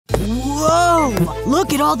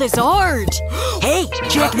Look at all this art! Hey,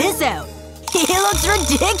 check this out! It looks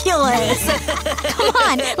ridiculous! Come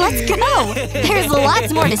on, let's go! There's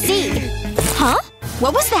lots more to see. Huh?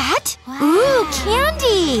 What was that? Ooh,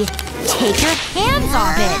 candy! Take your hands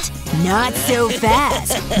off it! Not so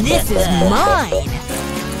fast. This is mine.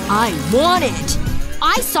 I want it.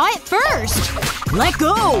 I saw it first! Let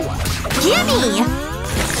go! Gimme!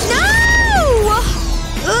 No!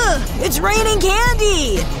 Ugh! It's raining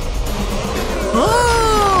candy!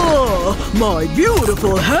 Oh! My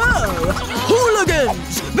beautiful hair!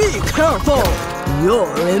 Hooligans! Be careful!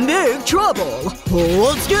 You're in big trouble.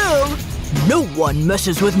 Hold still. No one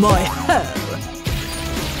messes with my hair.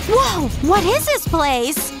 Whoa! What is this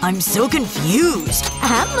place? I'm so confused.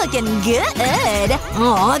 I'm looking good.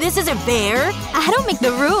 Aw, this isn't fair. I don't make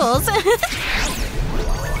the rules.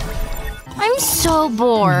 I'm so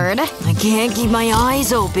bored. I can't keep my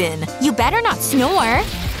eyes open. You better not snore.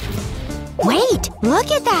 Wait! Look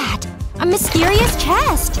at that! A mysterious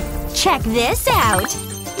chest! Check this out!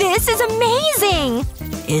 This is amazing!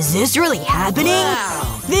 Is this really happening?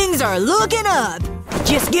 Wow. Things are looking up!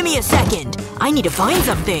 Just give me a second. I need to find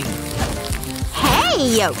something.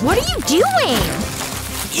 Hey! What are you doing?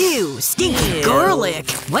 Ew, stinky garlic.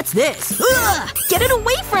 What's this? Ugh! Get it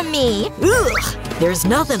away from me! Ugh! There's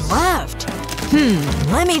nothing left.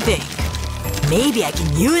 Let me think. Maybe I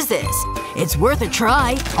can use this. It's worth a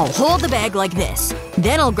try. I'll hold the bag like this.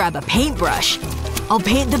 Then I'll grab a paintbrush. I'll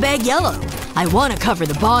paint the bag yellow. I want to cover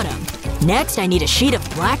the bottom. Next, I need a sheet of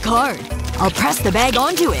black card. I'll press the bag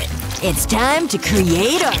onto it. It's time to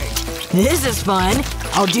create art. This is fun.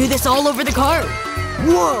 I'll do this all over the card.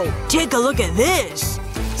 Whoa! Take a look at this!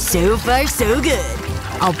 So far, so good.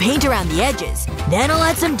 I'll paint around the edges. Then I'll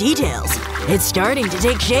add some details. It's starting to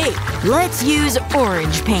take shape. Let's use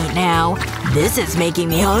orange paint now. This is making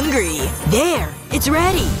me hungry. There! It's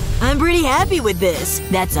ready! I'm pretty happy with this.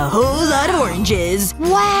 That's a whole lot of oranges.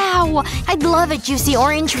 Wow! I'd love a juicy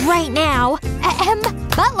orange right now.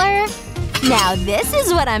 Butler! Now this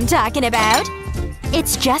is what I'm talking about.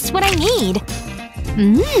 It's just what I need.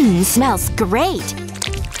 Smells great.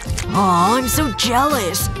 Aw, I'm so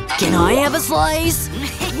jealous. Can I have a slice?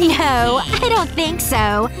 No, I don't think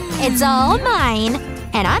so. It's all mine.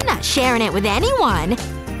 And I'm not sharing it with anyone.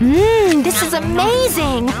 This is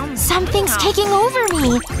amazing! Something's taking over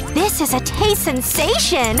me. This is a taste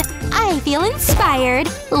sensation. I feel inspired.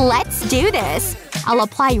 Let's do this. I'll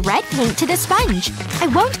apply red paint to the sponge. I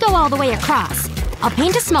won't go all the way across. I'll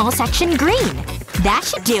paint a small section green. That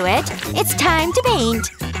should do it. It's time to paint.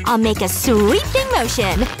 I'll make a sweeping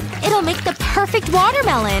motion. It'll make the perfect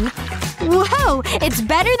watermelon. Whoa! It's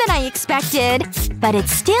better than I expected. But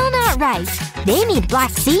it's still not right. They need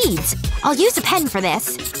black seeds. I'll use a pen for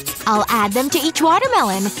this. I'll add them to each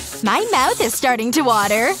watermelon. My mouth is starting to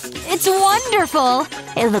water. It's wonderful.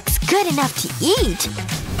 It looks good enough to eat.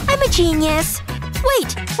 I'm a genius.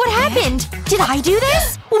 Wait, what happened? Did I do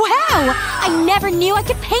this? Wow! I never knew I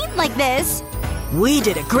could paint like this. We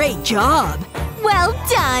did a great job. Well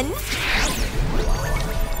done.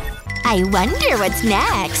 I wonder what's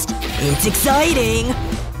next. It's exciting.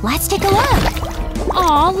 Let's take a look.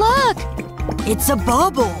 Aw, look. It's a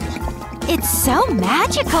bubble. It's so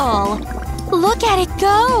magical. Look at it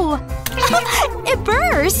go. It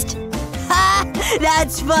burst. Ha!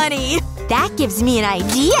 That's funny. That gives me an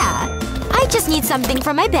idea. I just need something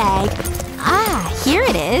from my bag. Ah, here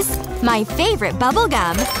it is. My favorite bubble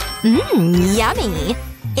gum. Yummy.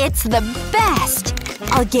 It's the best.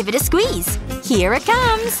 I'll give it a squeeze. Here it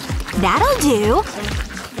comes. That'll do.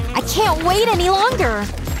 I can't wait any longer.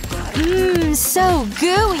 So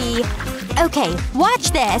gooey. Okay,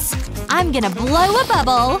 watch this. I'm gonna blow a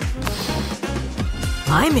bubble.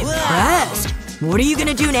 I'm impressed. What are you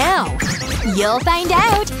gonna do now? You'll find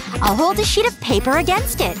out. I'll hold a sheet of paper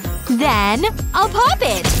against it. Then, I'll pop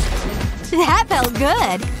it. That felt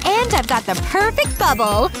good. And I've got the perfect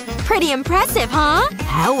bubble. Pretty impressive, huh?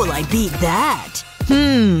 How will I beat that?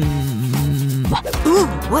 Ooh,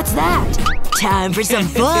 what's that? Time for some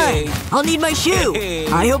fun. I'll need my shoe.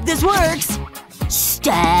 I hope this works.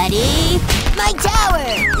 Steady. My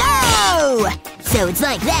tower! No! So it's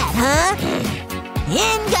like that, huh?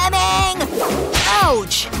 Incoming!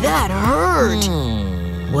 Ouch! That hurt!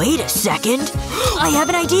 Wait a second. I have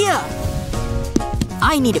an idea!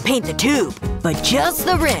 I need to paint the tube, but just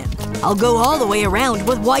the rim. I'll go all the way around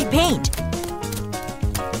with white paint.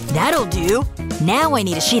 That'll do. Now I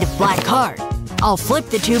need a sheet of black card. I'll flip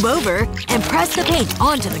the tube over and press the paint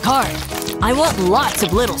onto the card. I want lots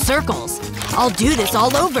of little circles. I'll do this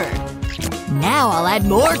all over. Now I'll add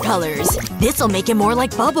more colors. This'll make it more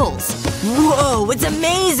like bubbles. Whoa, it's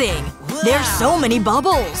amazing! There's so many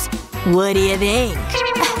bubbles. What do you think?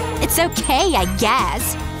 It's okay, I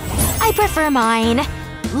guess. I prefer mine.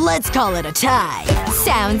 Let's call it a tie.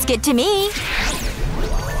 Sounds good to me.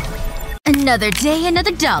 Another day,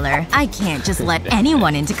 another dollar. I can't just let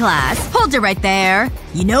anyone into class. Hold it right there.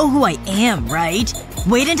 You know who I am, right?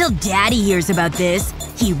 Wait until Daddy hears about this.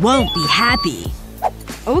 He won't be happy.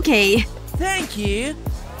 Okay. Thank you.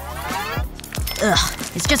 Ugh.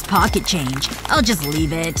 It's just pocket change. I'll just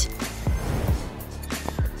leave it.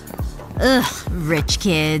 Ugh. Rich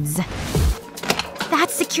kids. That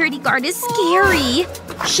security guard is scary.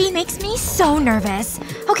 She makes me so nervous.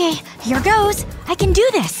 Okay, here goes. I can do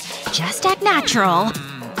this. Just act natural.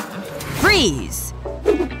 Freeze!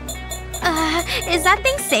 Is that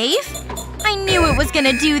thing safe? I knew it was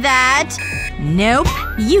gonna do that. Nope.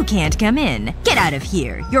 You can't come in. Get out of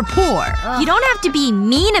here. You're poor. You don't have to be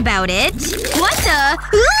mean about it. What the?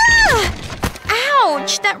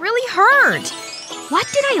 Ouch! That really hurt. What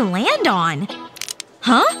did I land on?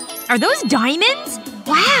 Huh? Are those diamonds?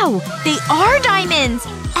 Wow! They are diamonds!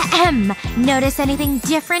 Ahem. Notice anything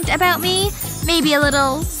different about me? Maybe a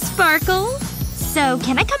little sparkle? So,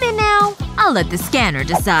 can I come in now? I'll let the scanner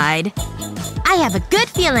decide. I have a good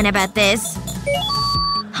feeling about this.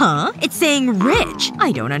 Huh? It's saying rich.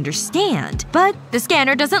 I don't understand. But the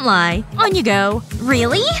scanner doesn't lie. On you go.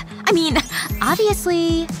 Really? I mean,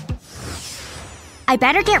 obviously… I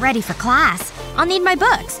better get ready for class. I'll need my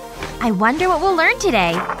books. I wonder what we'll learn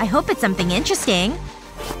today. I hope it's something interesting.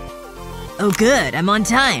 Oh good, I'm on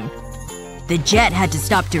time. The jet had to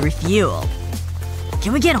stop to refuel.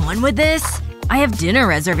 Can we get on with this? I have dinner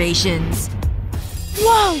reservations.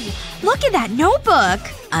 Whoa! Look at that notebook!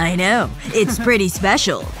 I know. It's pretty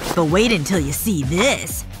special. But wait until you see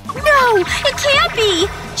this. No! It can't be!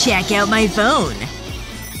 Check out my phone.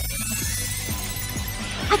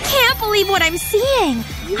 I can't believe what I'm seeing!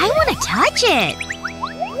 I want to touch it!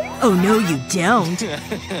 Oh no you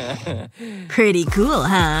don't. Pretty cool,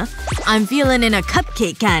 huh? I'm feeling in a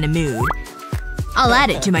cupcake kind of mood. I'll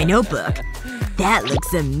add it to my notebook. That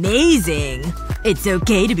looks amazing. It's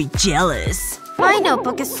okay to be jealous. My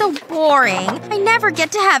notebook is so boring. I never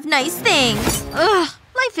get to have nice things. Ugh.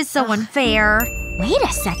 Life is so unfair. Wait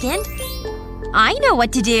a second. I know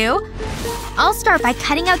what to do. I'll start by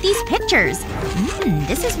cutting out these pictures.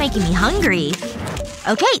 This is making me hungry.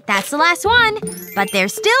 Okay, that's the last one. But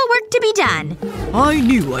there's still work to be done. I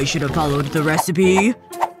knew I should have followed the recipe.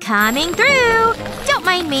 Coming through. Don't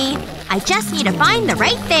mind me. I just need to find the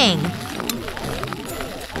right thing.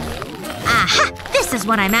 Aha! This is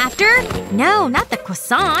what I'm after. No, not the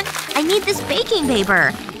croissant. I need this baking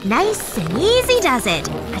paper. Nice and easy does it.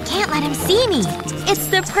 I can't let him see me. It's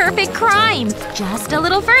the perfect crime. Just a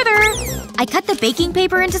little further. I cut the baking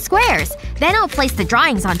paper into squares. Then I'll place the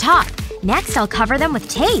drawings on top. Next, I'll cover them with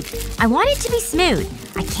tape. I want it to be smooth.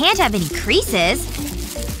 I can't have any creases.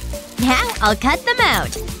 Now, I'll cut them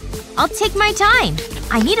out. I'll take my time.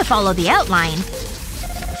 I need to follow the outline.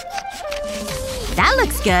 That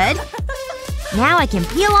looks good. Now I can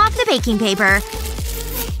peel off the baking paper.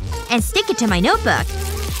 And stick it to my notebook.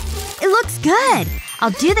 It looks good.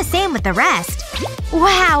 I'll do the same with the rest.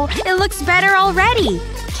 Wow, it looks better already.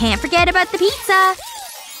 Can't forget about the pizza.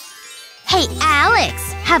 Hey,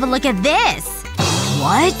 Alex! Have a look at this!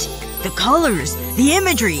 What? The colors. The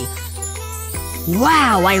imagery.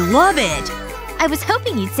 Wow, I love it! I was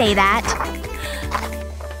hoping you'd say that.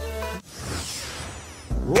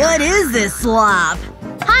 What is this slop?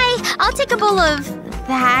 Hi, I'll take a bowl of…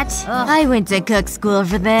 that. I went to cook school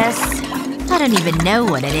for this. I don't even know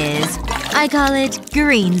what it is. I call it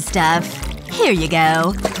green stuff. Here you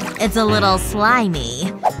go. It's a little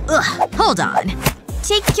slimy. Ugh. Hold on.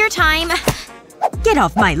 Take your time. Get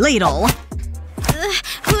off my ladle.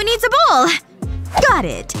 Who needs a bowl? Got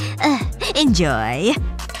it. Enjoy.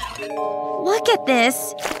 Look at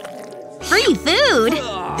this. Free food?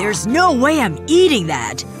 There's no way I'm eating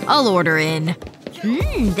that. I'll order in.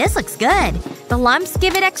 This looks good. The lumps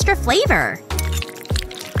give it extra flavor.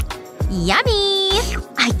 Yummy!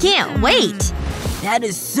 I can't wait. That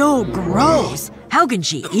is so gross. How can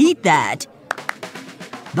she eat that?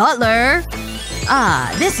 Butler?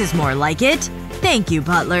 Ah, this is more like it. Thank you,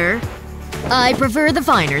 Butler. I prefer the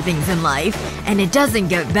finer things in life, and it doesn't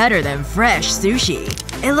get better than fresh sushi.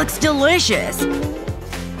 It looks delicious.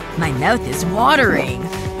 My mouth is watering.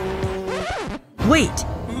 Wait.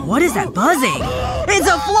 What is that buzzing? It's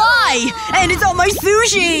a fly! And it's on my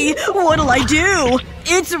sushi! What'll I do?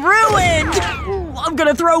 It's ruined! I'm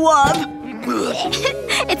gonna throw up.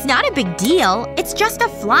 It's not a big deal. It's just a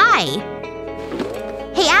fly.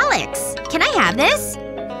 Hey, Alex. Can I have this?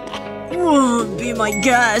 Be my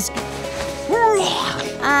guest.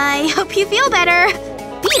 I hope you feel better.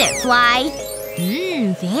 Beat it, Fly.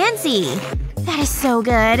 Fancy. That is so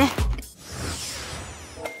good.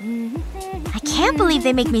 I can't believe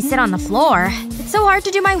they make me sit on the floor. It's so hard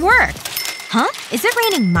to do my work. Huh? Is it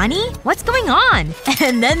raining money? What's going on?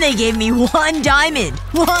 And then they gave me 1 diamond.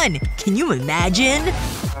 1! Can you imagine?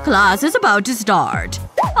 Class is about to start.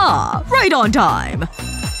 Ah, right on time.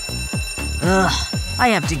 Ugh. I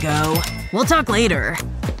have to go. We'll talk later.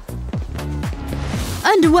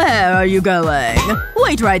 And where are you going?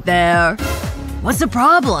 Wait right there. What's the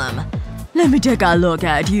problem? Let me take a look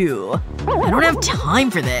at you. I don't have time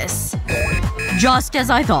for this. Just as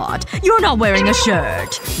I thought. You're not wearing a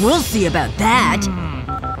shirt. We'll see about that.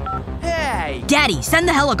 Hey! Daddy, send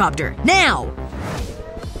the helicopter. Now!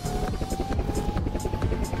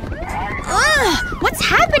 Ugh! What's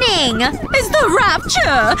happening? It's the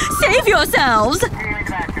rapture! Save yourselves!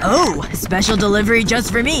 Oh, special delivery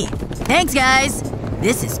just for me. Thanks, guys.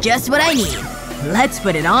 This is just what I need. Let's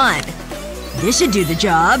put it on. This should do the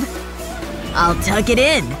job. I'll tuck it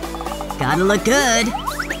in. Gotta look good.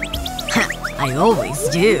 I always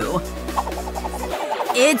do.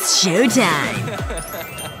 It's showtime.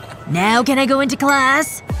 Now can I go into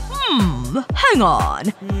class? Hang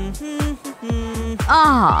on.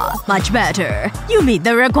 Ah, much better. You meet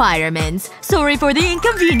the requirements. Sorry for the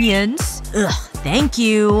inconvenience. Ugh, thank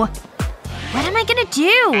you. What am I gonna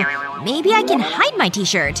do? Maybe I can hide my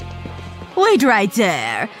t-shirt. Wait right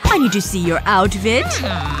there. I need to see your outfit.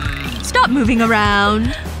 Stop moving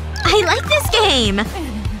around. I like this game!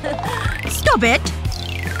 Stop it.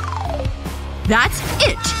 That's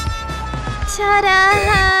it.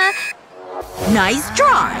 Ta-da! Nice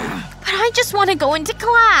try. But I just want to go into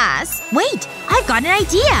class. Wait! I've got an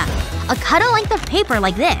idea! I'll cut a length of paper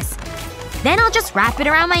like this. Then I'll just wrap it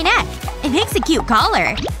around my neck. It makes a cute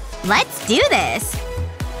collar. Let's do this!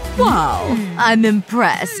 Wow. I'm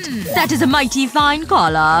impressed. That is a mighty fine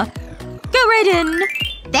collar. Go right in.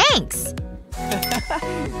 Thanks!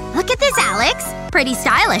 Look at this, Alex. Pretty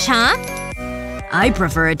stylish, huh? I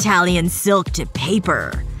prefer Italian silk to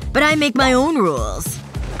paper. But I make my own rules.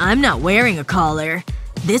 I'm not wearing a collar.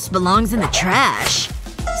 This belongs in the trash.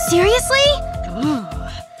 Seriously?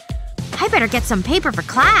 I better get some paper for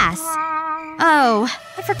class. Oh,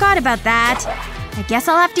 I forgot about that. I guess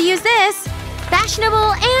I'll have to use this.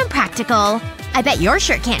 Fashionable and practical. I bet your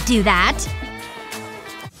shirt can't do that.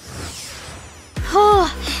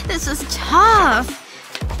 Oh, this is tough.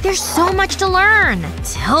 There's so much to learn.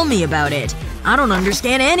 Tell me about it. I don't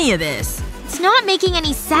understand any of this. It's not making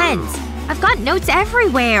any sense. I've got notes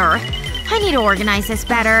everywhere. I need to organize this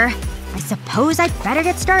better. I suppose I'd better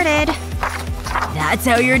get started. That's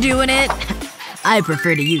how you're doing it? I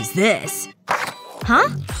prefer to use this. Huh?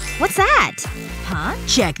 What's that? Huh?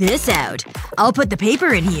 Check this out. I'll put the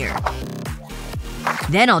paper in here.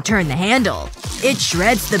 Then I'll turn the handle. It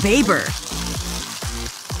shreds the paper.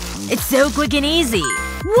 It's so quick and easy.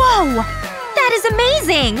 Whoa! That is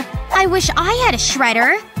amazing! I wish I had a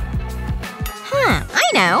shredder. Huh. I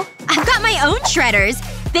know. I've got my own shredders.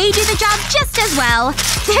 They do the job just as well.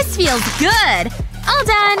 This feels good. All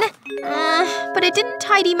done. But it didn't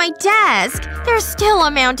tidy my desk. There's still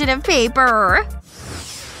a mountain of paper.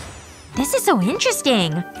 This is so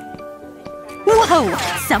interesting. Whoa!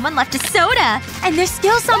 Someone left a soda! And there's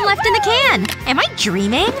still some left in the can! Am I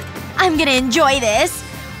dreaming? I'm gonna enjoy this.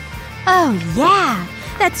 Oh yeah.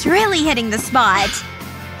 That's really hitting the spot.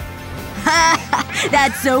 Ha!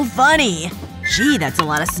 That's so funny. Gee, that's a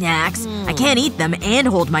lot of snacks. I can't eat them and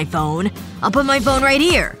hold my phone. I'll put my phone right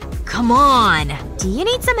here. Come on. Do you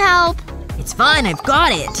need some help? It's fine, I've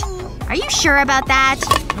got it. Are you sure about that?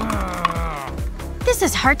 This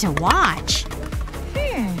is hard to watch.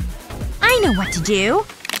 I know what to do.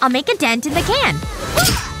 I'll make a dent in the can.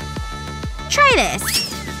 Try this.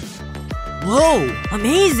 Whoa.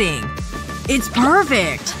 Amazing. It's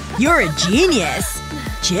perfect. You're a genius.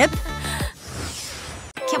 Chip?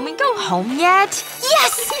 Can we go home yet?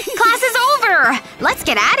 Yes! Class is over! Let's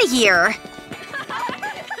get out of here.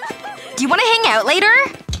 Do you want to hang out later?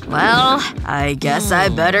 Well, I guess I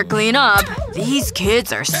better clean up. These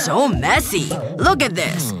kids are so messy. Look at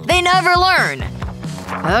this. They never learn.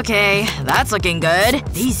 Okay, that's looking good.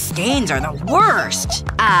 These stains are the worst.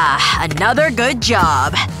 Ah, another good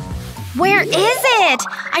job. Where is it?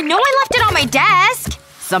 I know I left it on my desk.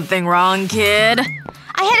 Something wrong, kid?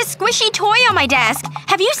 I had a squishy toy on my desk.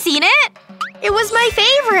 Have you seen it? It was my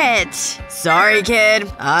favorite. Sorry,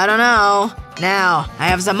 kid. I don't know. Now, I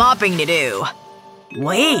have some mopping to do.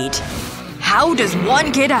 Wait. How does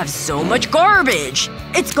one kid have so much garbage?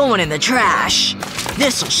 It's going in the trash.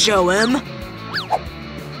 This'll show him.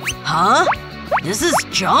 Huh? This is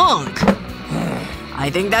junk. I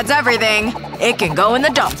think that's everything. It can go in the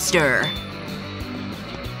dumpster.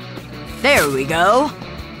 There we go.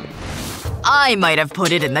 I might have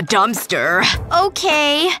put it in the dumpster.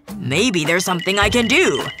 Okay. Maybe there's something I can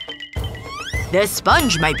do. This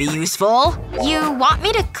sponge might be useful. You want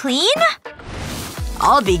me to clean?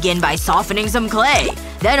 I'll begin by softening some clay.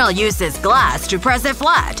 Then I'll use this glass to press it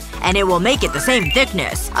flat. And it will make it the same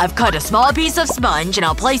thickness. I've cut a small piece of sponge and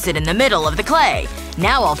I'll place it in the middle of the clay.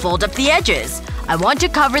 Now I'll fold up the edges. I want to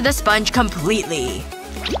cover the sponge completely.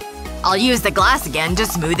 I'll use the glass again to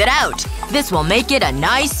smooth it out. This will make it a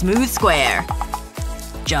nice smooth square.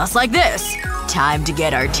 Just like this. Time to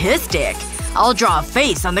get artistic. I'll draw a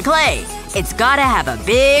face on the clay. It's gotta have a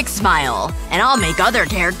big smile. And I'll make other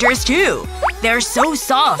characters too. They're so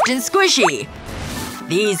soft and squishy.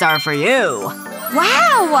 These are for you.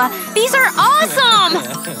 Wow! These are awesome!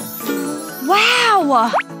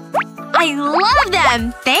 Wow! I love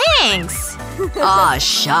them! Thanks! Aw,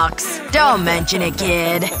 shucks. Don't mention it,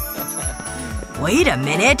 kid. Wait a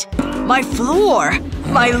minute. My floor!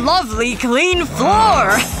 My lovely clean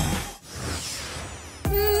floor!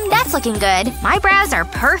 That's looking good. My brows are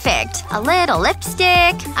perfect. A little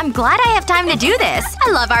lipstick. I'm glad I have time to do this.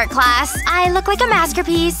 I love art class. I look like a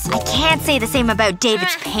masterpiece. I can't say the same about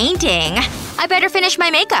David's painting. I better finish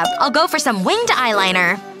my makeup. I'll go for some winged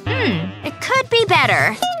eyeliner. It could be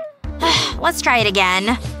better. Let's try it again.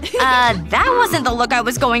 That wasn't the look I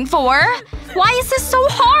was going for. Why is this so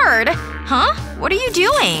hard? Huh? What are you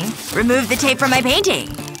doing? Remove the tape from my painting.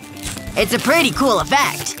 It's a pretty cool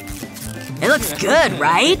effect. It looks good,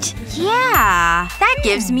 right? Yeah. That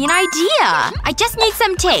gives me an idea. I just need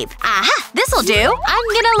some tape. Aha! This'll do. I'm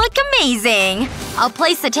gonna look amazing. I'll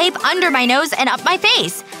place the tape under my nose and up my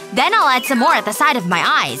face. Then I'll add some more at the side of my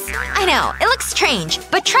eyes. I know, it looks strange,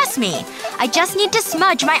 but trust me. I just need to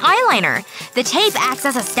smudge my eyeliner. The tape acts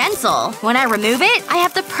as a stencil. When I remove it, I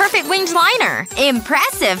have the perfect winged liner.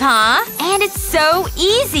 Impressive, huh? And it's so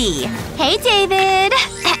easy. Hey, David.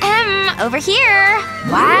 Over here.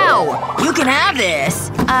 Wow! You can have this!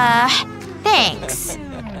 Thanks.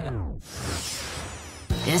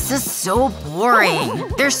 This is so boring.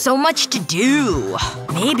 There's so much to do.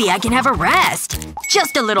 Maybe I can have a rest.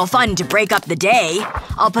 Just a little fun to break up the day.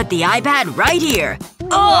 I'll put the iPad right here.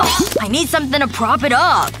 Ugh! I need something to prop it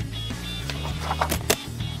up.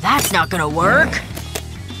 That's not gonna work.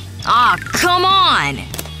 Ah, come on!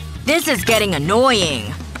 This is getting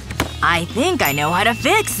annoying. I think I know how to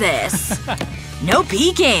fix this. No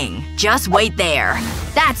peeking. Just wait there.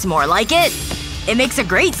 That's more like it. It makes a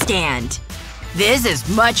great stand. This is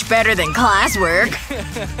much better than classwork.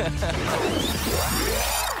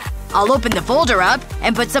 I'll open the folder up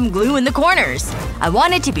and put some glue in the corners. I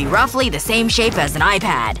want it to be roughly the same shape as an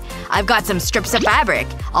iPad. I've got some strips of fabric.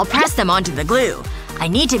 I'll press them onto the glue. I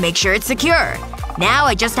need to make sure it's secure. Now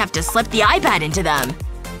I just have to slip the iPad into them.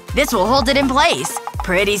 This will hold it in place.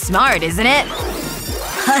 Pretty smart, isn't it?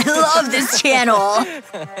 I love this channel.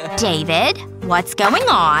 David? What's going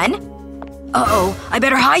on? Uh-oh. I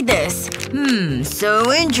better hide this.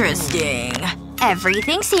 So interesting.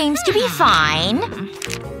 Everything seems to be fine.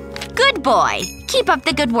 Good boy. Keep up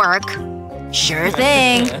the good work. Sure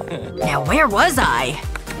thing. Now where was I?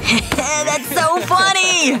 That's so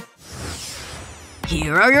funny!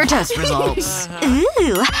 Here are your test results.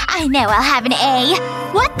 Ooh, I know I'll have an A.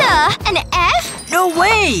 What the? An F? No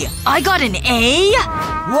way! I got an A?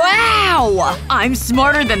 Wow! I'm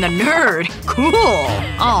smarter than the nerd. Cool.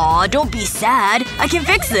 Aw, don't be sad. I can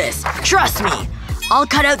fix this. Trust me. I'll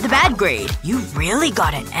cut out the bad grade. You really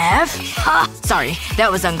got an F? Ha! Sorry. That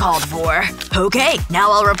was uncalled for. Okay,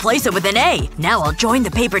 now I'll replace it with an A. Now I'll join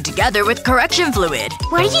the paper together with correction fluid.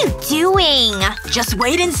 What are you doing? Just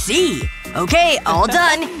wait and see. Okay, all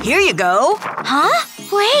done. Here you go. Huh?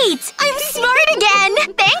 Wait! I'm smart again!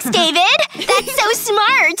 Thanks, David! That's so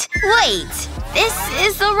smart! Wait. This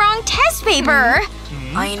is the wrong test paper.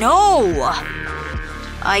 I know.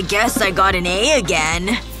 I guess I got an A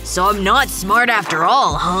again. So I'm not smart after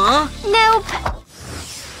all, huh? Nope.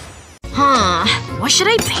 Huh. What should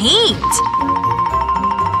I paint?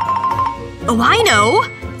 Oh, I know!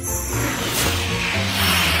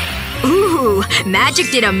 Ooh, magic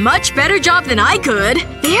did a much better job than I could.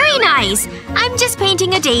 Very nice. I'm just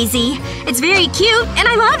painting a daisy. It's very cute, and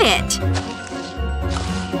I love it.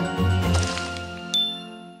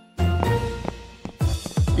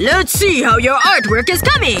 Let's see how your artwork is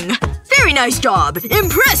coming. Very nice job.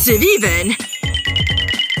 Impressive, even.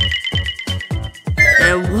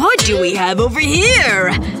 And what do we have over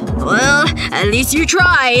here? Well, at least you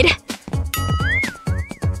tried.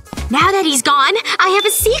 Now that he's gone, I have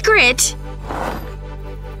a secret.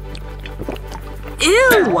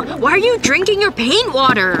 Ew! Why are you drinking your paint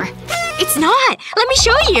water? It's not! Let me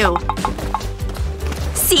show you!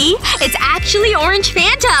 See? It's actually orange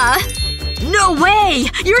Fanta! No way!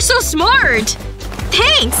 You're so smart!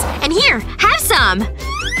 Thanks! And here, have some!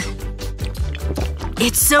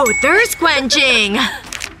 It's so thirst-quenching!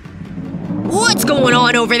 What's going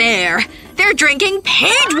on over there? They're drinking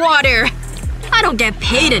paint water! I don't get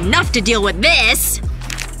paid enough to deal with this!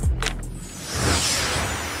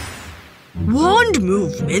 Wand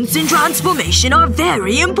movements and transformation are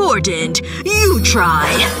very important. You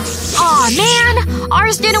try. Aw, man!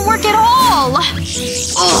 Ours didn't work at all!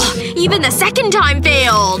 Ugh, even the second time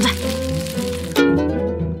failed.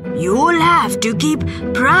 You'll have to keep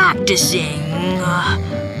practicing.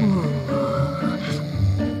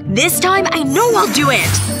 This time I know I'll do it!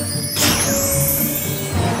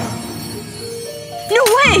 No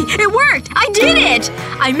way! It worked! I did it!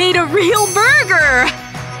 I made a real burger!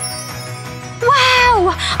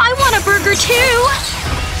 Wow! I want a burger too!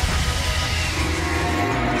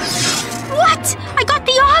 What? I got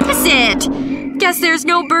the opposite! Guess there's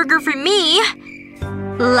no burger for me.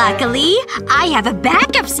 Luckily, I have a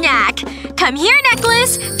backup snack! Come here,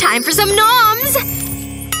 Necklace! Time for some noms!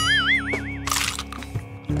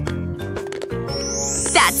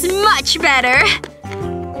 That's much better!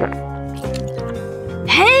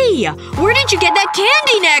 Hey! Where did you get that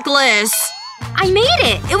candy necklace? I made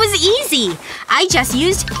it! It was easy! I just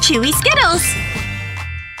used chewy Skittles.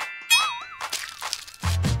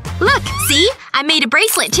 Look, see? I made a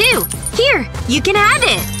bracelet too. Here, you can have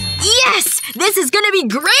it. Yes! This is gonna be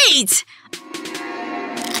great!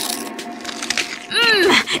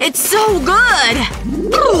 It's so good!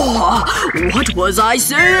 Oh, what was I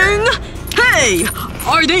saying? Hey!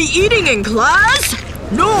 Are they eating in class?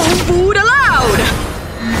 No food allowed!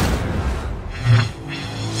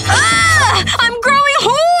 Ah! I'm growing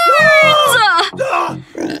horns! No!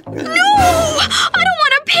 I don't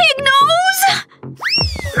want a pig nose!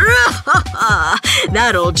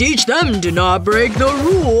 That'll teach them to not break the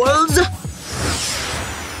rules.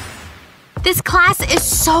 This class is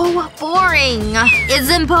so boring. It's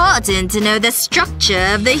important to know the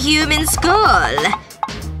structure of the human skull.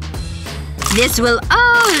 This will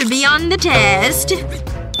all be on the test.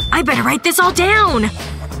 I better write this all down.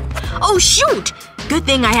 Oh shoot! Good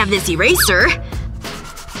thing I have this eraser.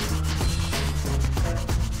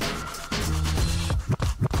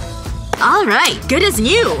 Alright, good as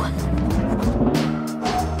new.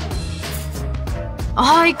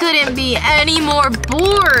 I couldn't be any more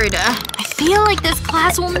bored. I feel like this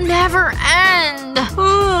class will never end.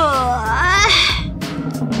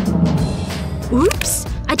 Oops.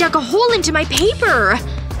 I dug a hole into my paper.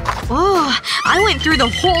 Oh, I went through the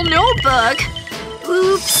whole notebook.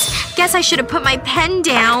 Oops. Guess I should have put my pen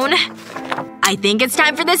down. I think it's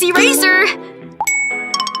time for this eraser.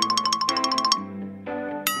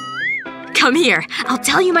 Come here. I'll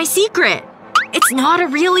tell you my secret. It's not a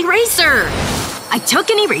real eraser. I took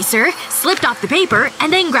an eraser, slipped off the paper,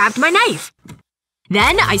 and then grabbed my knife.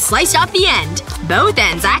 Then I sliced off the end. Both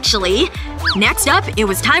ends, actually. Next up, it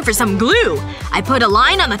was time for some glue. I put a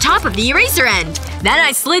line on the top of the eraser end. Then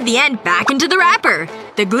I slid the end back into the wrapper.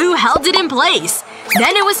 The glue held it in place.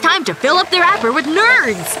 Then it was time to fill up the wrapper with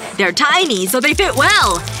nerds. They're tiny, so they fit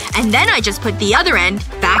well. And then I just put the other end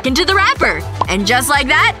back into the wrapper. And just like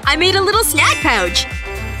that, I made a little snack pouch.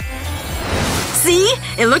 See?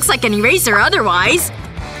 It looks like an eraser otherwise.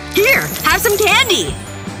 Here, have some candy.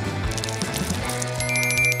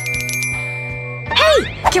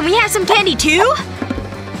 Hey! Can we have some candy too?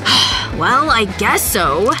 Well, I guess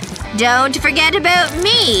so. Don't forget about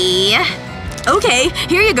me. Okay,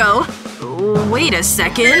 here you go. Wait a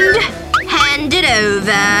second. Hand it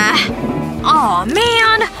over. Aw,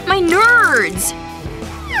 man! My nerds!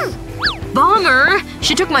 Bummer.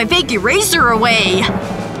 She took my fake eraser away.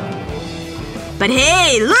 But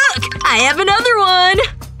hey, look! I have another one!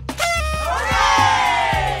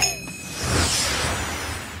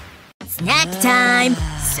 Snack time!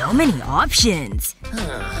 So many options.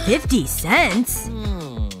 50 cents?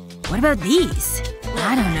 What about these?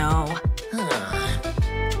 I don't know.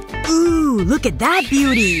 Ooh, look at that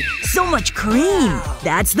beauty! So much cream!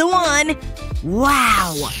 That's the one!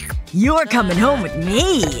 Wow! You're coming home with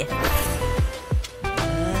me!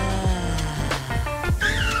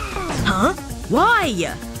 Huh?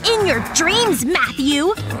 Why? In your dreams,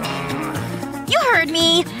 Matthew! You heard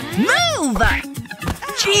me! Move!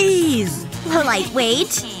 Jeez!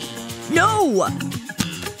 Lightweight. No!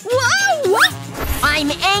 Whoa!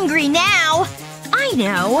 I'm angry now! I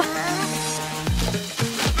know.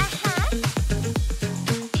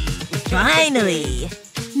 Finally.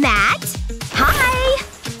 Matt? Hi!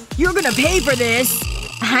 You're gonna pay for this!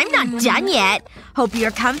 I'm not done yet. Hope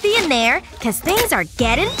you're comfy in there, cause things are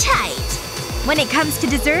getting tight. When it comes to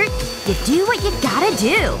dessert, you do what you gotta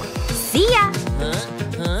do. See ya!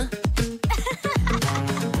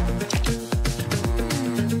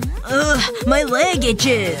 Ugh, my leg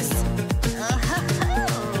itches.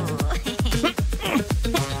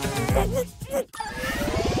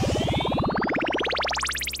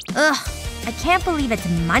 Ugh. I can't believe it's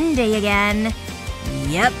Monday again.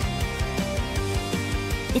 Yep.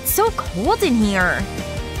 It's so cold in here.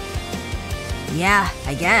 Yeah,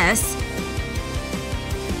 I guess.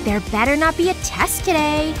 There better not be a test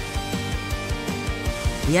today.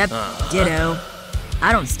 Yep, ditto.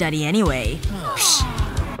 I don't study anyway.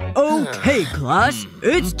 Okay, class.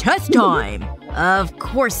 It's test time. Of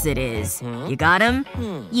course it is. You got 'em?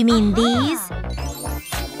 You mean these?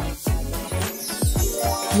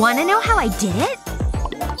 Wanna know how I did it?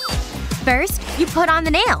 First, you put on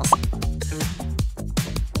the nails.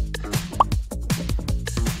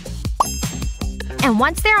 And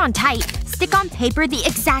once they're on tight, stick on paper the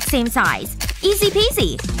exact same size. Easy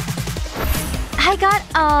peasy. I got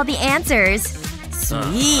all the answers.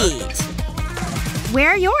 Sweet.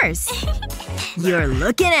 Where are yours? You're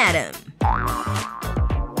looking at 'em.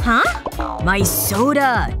 Huh? My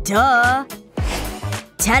soda. Duh.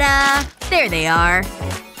 Ta-da! There they are.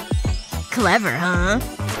 Clever, huh?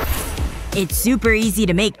 It's super easy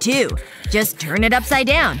to make, too. Just turn it upside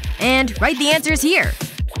down. And write the answers here.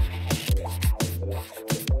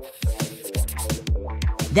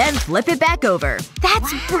 Then flip it back over.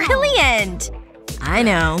 That's brilliant! I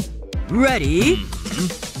know. Ready?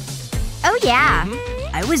 Oh yeah.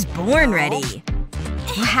 I was born ready.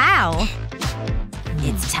 Wow.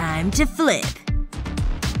 It's time to flip.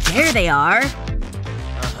 There they are.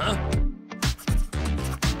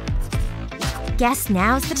 Guess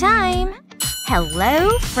now's the time.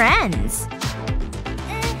 Hello, friends.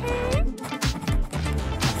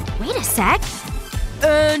 Wait a sec.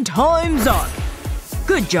 And time's up.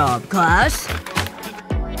 Good job, class.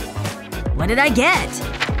 What did I get?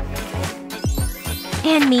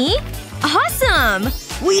 And me? Awesome!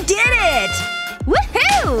 We did it!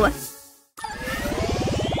 Woohoo!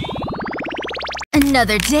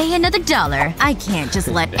 Another day, another dollar. I can't just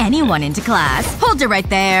let anyone into class. Hold it right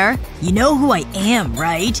there. You know who I am,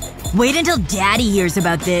 right? Wait until Daddy hears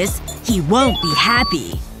about this. He won't be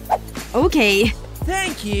happy. Okay.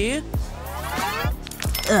 Thank you.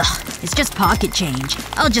 Ugh. It's just pocket change.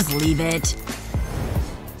 I'll just leave it.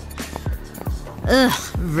 Ugh.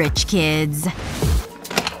 Rich kids.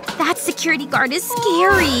 That security guard is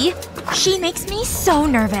scary. She makes me so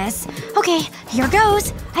nervous. Okay, here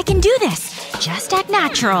goes. I can do this. Just act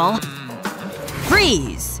natural.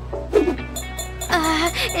 Freeze!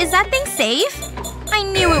 Is that thing safe? I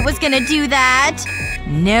knew it was gonna do that.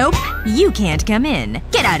 Nope. You can't come in.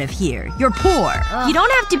 Get out of here. You're poor. You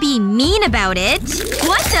don't have to be mean about it.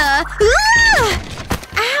 What the?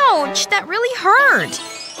 Ouch! That really hurt.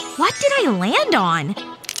 What did I land on?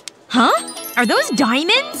 Huh? Are those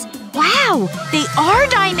diamonds? Wow! They are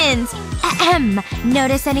diamonds! Ahem.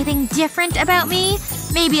 Notice anything different about me?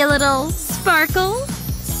 Maybe a little sparkle?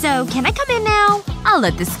 So, can I come in now? I'll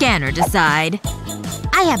let the scanner decide.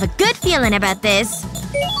 I have a good feeling about this.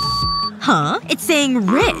 Huh? It's saying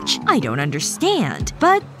rich. I don't understand.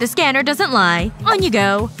 But the scanner doesn't lie. On you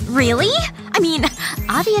go. Really? I mean,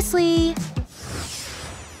 obviously…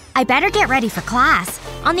 I better get ready for class.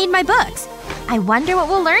 I'll need my books. I wonder what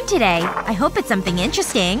we'll learn today. I hope it's something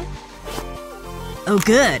interesting. Oh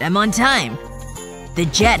good. I'm on time. The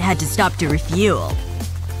jet had to stop to refuel.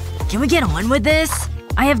 Can we get on with this?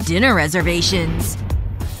 I have dinner reservations.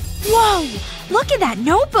 Whoa! Look at that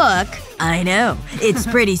notebook! I know. It's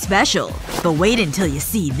pretty special. But wait until you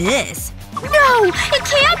see this. No! It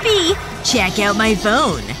can't be! Check out my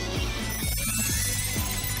phone.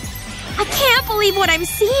 I can't believe what I'm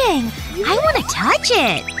seeing! I want to touch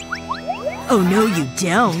it! Oh no you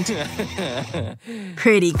don't.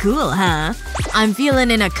 Pretty cool, huh? I'm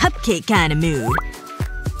feeling in a cupcake kind of mood.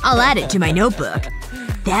 I'll add it to my notebook.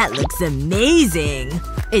 That looks amazing.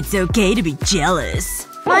 It's okay to be jealous.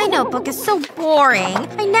 My notebook is so boring.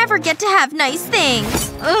 I never get to have nice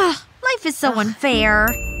things. Ugh. Life is so unfair.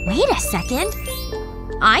 Wait a second.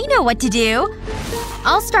 I know what to do.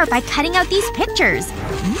 I'll start by cutting out these pictures.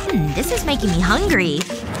 This is making me hungry.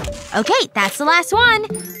 Okay, that's the last one.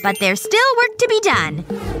 But there's still work to be done.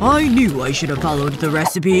 I knew I should have followed the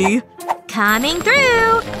recipe. Coming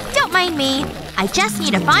through. Don't mind me. I just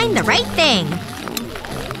need to find the right thing.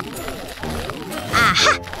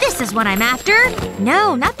 Aha! This is what I'm after.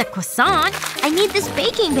 No, not the croissant. I need this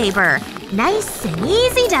baking paper. Nice and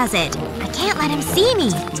easy does it. A can't let him see me.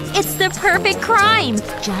 It's the perfect crime.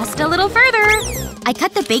 Just a little further. I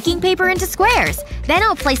cut the baking paper into squares. Then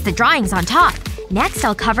I'll place the drawings on top. Next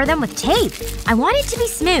I'll cover them with tape. I want it to be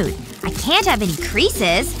smooth. I can't have any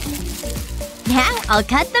creases. Now I'll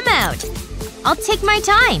cut them out. I'll take my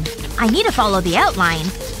time. I need to follow the outline.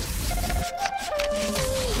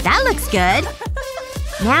 That looks good.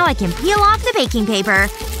 Now I can peel off the baking paper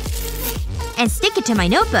and stick it to my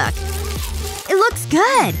notebook. It looks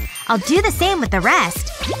good. I'll do the same with the rest.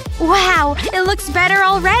 Wow, it looks better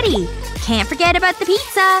already. Can't forget about the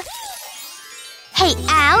pizza. Hey,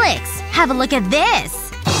 Alex! Have a look at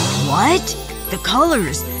this! What? The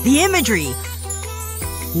colors. The imagery.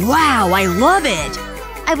 Wow, I love it!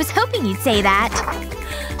 I was hoping you'd say that.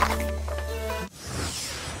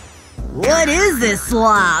 What is this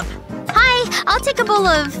slop? Hi, I'll take a bowl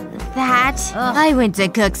of… that. I went to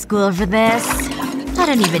cook school for this. I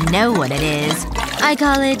don't even know what it is. I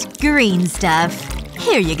call it green stuff.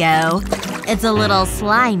 Here you go. It's a little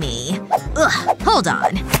slimy. Ugh, hold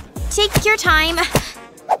on. Take your time.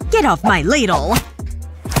 Get off my ladle.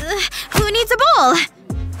 Who needs a bowl?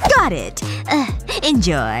 Got it.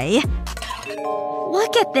 Enjoy.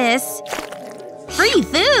 Look at this. Free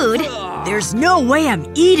food? There's no way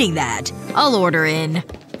I'm eating that. I'll order in.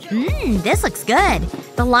 This looks good.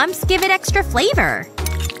 The lumps give it extra flavor.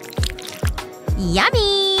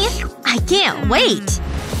 Yummy! I can't wait.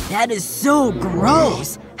 That is so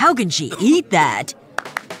gross. How can she eat that?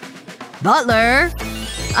 Butler?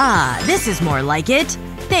 Ah, this is more like it.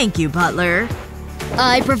 Thank you, Butler.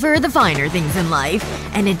 I prefer the finer things in life,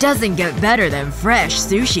 and it doesn't get better than fresh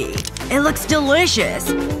sushi. It looks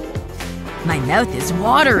delicious. My mouth is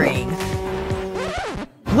watering.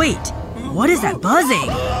 Wait. What is that buzzing?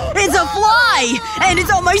 It's a fly! And it's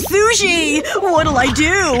on my sushi! What'll I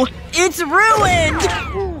do? It's ruined!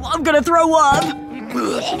 I'm gonna throw up.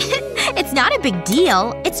 It's not a big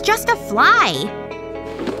deal. It's just a fly.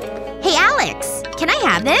 Hey, Alex. Can I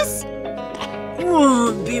have this?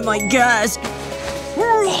 Be my guest.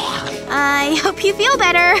 I hope you feel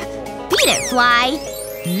better. Beat it, fly.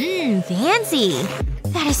 Fancy.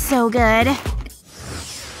 That is so good.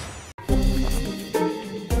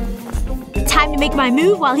 Time to make my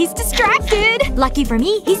move while he's distracted. Lucky for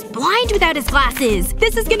me, he's blind without his glasses.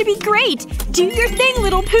 This is gonna be great. Do your thing,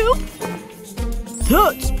 little poop.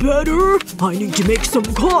 That's better. I need to make some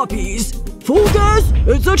copies. Focus!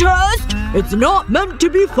 It's a test! It's not meant to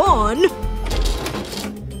be fun.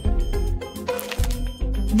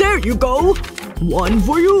 There you go. One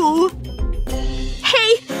for you.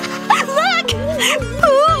 Hey! Look!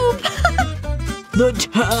 Poop! The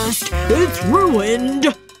test. It's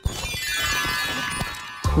ruined.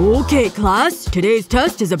 Okay, class. Today's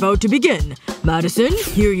test is about to begin. Madison,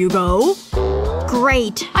 here you go.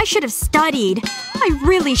 Great. I should have studied. I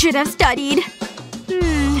really should have studied.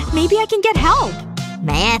 Maybe I can get help.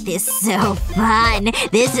 Math is so fun.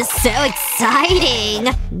 This is so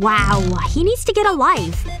exciting. Wow. He needs to get a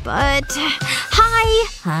life. But… Hi.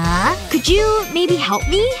 Huh? Could you maybe help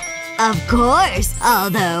me? Of course.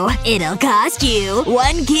 Although, it'll cost you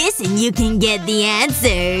one kiss and you can get the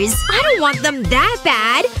answers. I don't want them that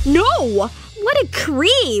bad. No! What a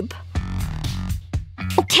creep.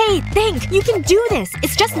 Okay, think. You can do this.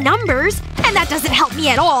 It's just numbers. And that doesn't help me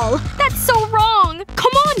at all. That's so wrong.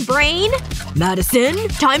 Come on, brain. Madison,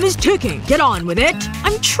 time is ticking. Get on with it.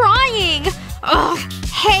 I'm trying. Ugh.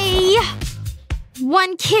 Hey.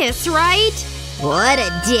 One kiss, right? What a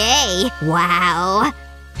day. Wow.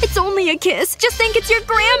 It's only a kiss. Just think it's your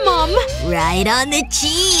grandmom. Right on the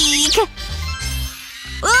cheek.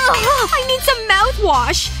 Ugh, I need some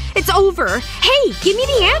mouthwash. It's over. Hey, give me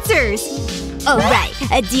the answers. Oh, right.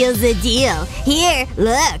 A deal's a deal. Here,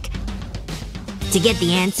 look. To get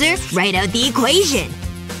the answer, write out the equation.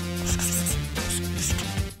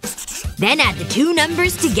 Then add the two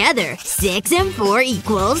numbers together. 6 and 4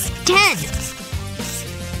 equals 10.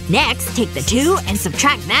 Next, take the 2 and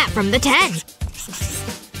subtract that from the 10.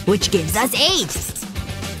 Which gives us 8.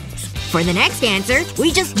 For the next answer,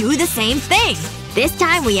 we just do the same thing. This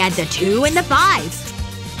time we add the 2 and the 5.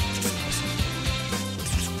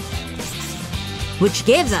 Which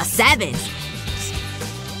gives us 7.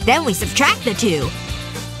 Then we subtract the 2.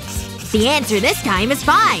 The answer this time is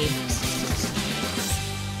 5.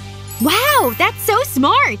 Wow, that's so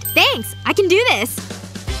smart! Thanks. I can do this.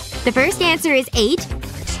 The first answer is 8.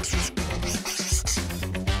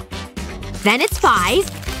 Then it's 5.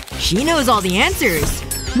 She knows all the answers.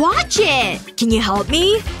 Watch it! Can you help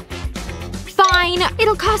me? Fine.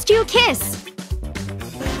 It'll cost you a kiss.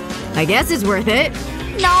 I guess it's worth it.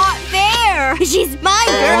 Not fair! She's my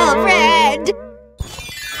girlfriend!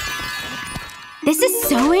 This is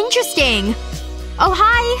so interesting. Oh,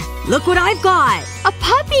 hi. Look what I've got! A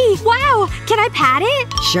puppy! Wow! Can I pat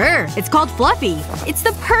it? Sure. It's called Fluffy. It's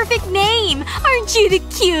the perfect name! Aren't you the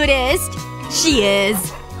cutest? She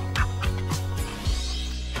is.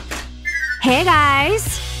 Hey,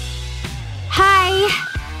 guys. Hi.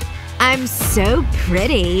 I'm so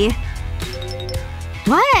pretty.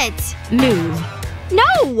 What? Move.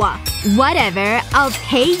 No! Whatever. I'll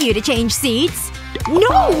pay you to change seats.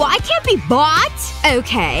 No! I can't be bought!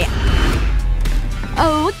 Okay.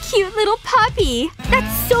 Oh, cute little puppy.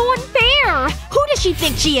 That's so unfair! Who does she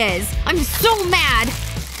think she is? I'm so mad.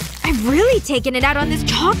 I've really taken it out on this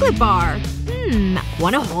chocolate bar.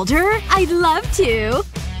 Wanna hold her? I'd love to.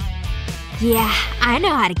 Yeah, I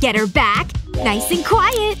know how to get her back. Nice and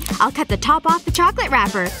quiet. I'll cut the top off the chocolate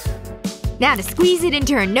wrapper. Now to squeeze it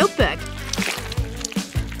into her notebook.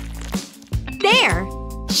 There!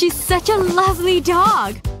 She's such a lovely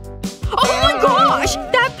dog. Oh my gosh!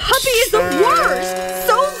 That puppy is the worst!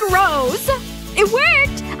 So gross! It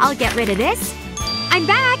worked! I'll get rid of this. I'm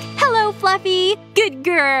back! Hello, Fluffy! Good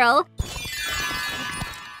girl.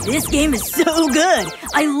 This game is so good!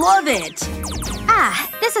 I love it! Ah,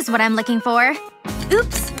 this is what I'm looking for.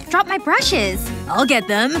 Oops. Dropped my brushes. I'll get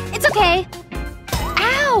them. It's okay.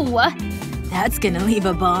 Ow! That's gonna leave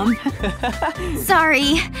a bump.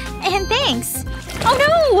 Sorry. And thanks. Oh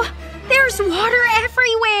no! There's water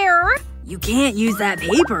everywhere! You can't use that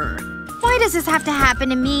paper. Why does this have to happen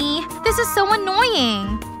to me? This is so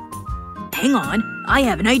annoying. Hang on. I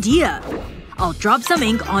have an idea. I'll drop some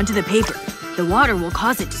ink onto the paper. The water will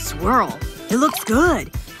cause it to swirl. It looks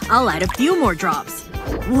good. I'll add a few more drops.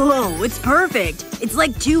 Whoa, it's perfect! It's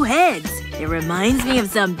like two heads. It reminds me of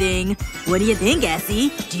something. What do you think,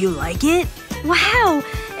 Essie? Do you like it? Wow!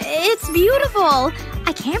 It's beautiful!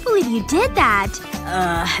 I can't believe you did that.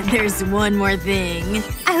 There's one more thing.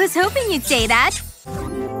 I was hoping you'd say that.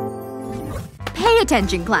 Pay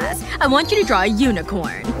attention, class. I want you to draw a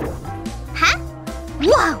unicorn. Huh?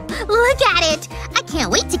 Whoa! Look at it! I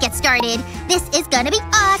can't wait to get started. This is gonna be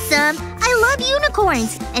awesome! I love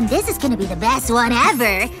unicorns! And this is gonna be the best one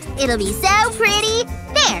ever! It'll be so pretty!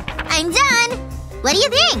 There! I'm done! What do you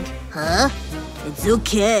think? Huh? It's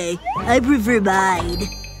okay. I prefer mine.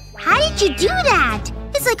 How did you do that?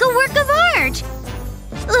 It's like a work of art!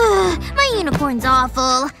 Ugh, my unicorn's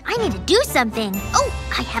awful. I need to do something. Oh,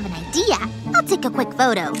 I have an idea. I'll take a quick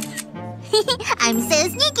photo. I'm so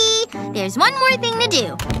sneaky. There's one more thing to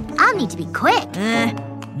do. I'll need to be quick.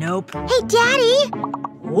 Nope. Hey, Daddy!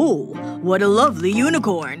 Oh, what a lovely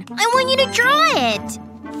unicorn. I want you to draw it!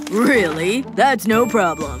 Really? That's no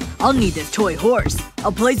problem. I'll need this toy horse.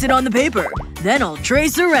 I'll place it on the paper. Then I'll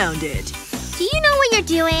trace around it. Do you know what you're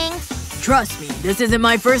doing? Trust me, this isn't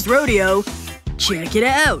my first rodeo. Check it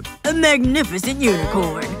out. A magnificent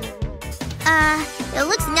unicorn. It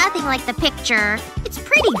looks nothing like the picture. It's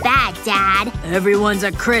pretty bad, Dad. Everyone's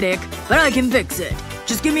a critic, but I can fix it.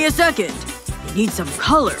 Just give me a second. I need some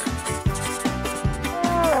color.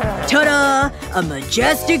 Ta-da! A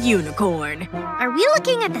majestic unicorn. Are we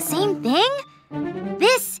looking at the same thing?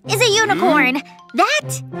 This is a unicorn.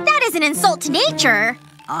 That is an insult to nature.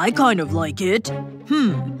 I kind of like it.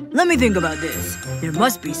 Let me think about this. There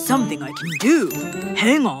must be something I can do.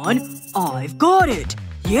 Hang on. I've got it.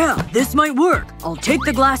 Yeah, this might work. I'll take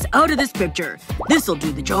the glass out of this picture. This'll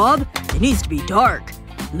do the job. It needs to be dark.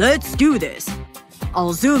 Let's do this.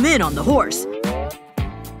 I'll zoom in on the horse.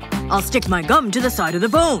 I'll stick my gum to the side of the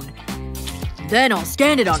phone. Then I'll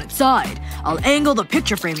stand it on its side. I'll angle the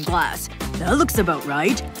picture frame glass. That looks about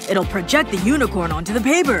right. It'll project the unicorn onto the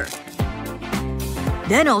paper.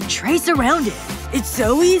 Then I'll trace around it. It's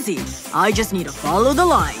so easy. I just need to follow the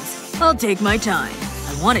lines. I'll take my time.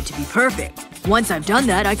 I want it to be perfect. Once I've done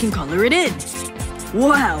that, I can color it in.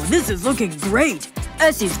 Wow, this is looking great.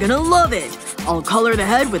 Essie's gonna love it. I'll color the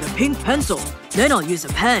head with a pink pencil. Then I'll use a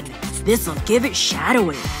pen. This'll give it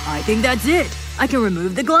shadowing. I think that's it. I can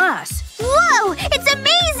remove the glass. Whoa! It's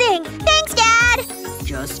amazing! Thanks, Dad!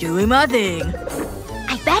 Just doing my thing.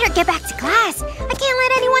 I better get back to class. I can't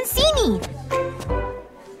let anyone see me.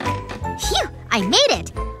 Phew! I made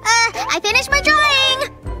it! I finished my drawing!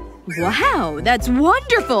 Wow, that's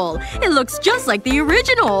wonderful! It looks just like the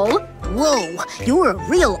original! Whoa, you're a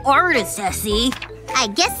real artist, Essie. I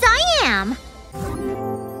guess I am.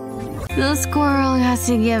 The squirrel has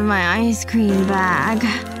to give my ice cream back.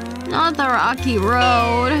 Not the rocky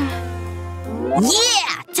road.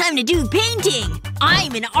 Yeah! Time to do painting!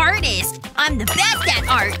 I'm an artist! I'm the best at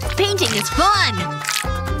art! Painting is fun!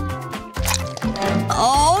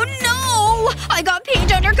 Oh no! I got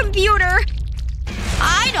paint on your computer!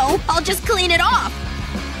 I know! I'll just clean it off!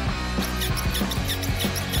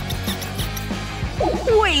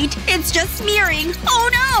 Wait, it's just smearing. Oh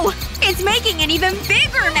no! It's making an even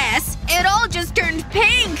bigger mess! It all just turned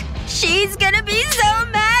pink! She's gonna be so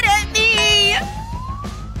mad at me!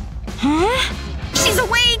 Huh? She's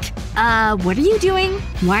awake! What are you doing?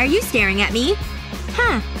 Why are you staring at me?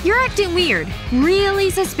 Huh, you're acting weird. Really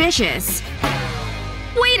suspicious.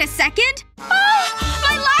 Wait a second! Oh!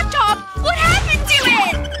 My laptop! What happened to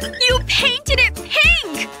it? You painted it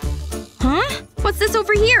pink! Huh? What's this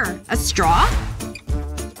over here? A straw?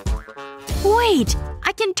 Wait!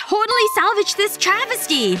 I can totally salvage this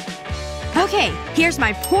travesty! Okay, here's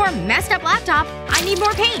my poor messed up laptop. I need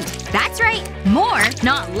more paint. That's right. More,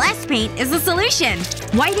 not less paint is the solution.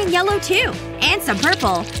 White and yellow too. And some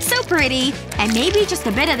purple. So pretty. And maybe just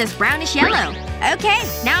a bit of this brownish yellow. Okay,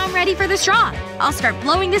 now I'm ready for the straw. I'll start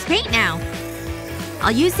blowing this paint now.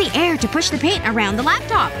 I'll use the air to push the paint around the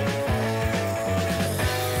laptop.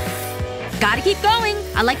 Gotta keep going.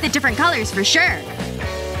 I like the different colors for sure.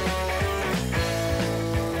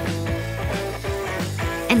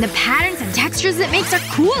 And the patterns and textures it makes are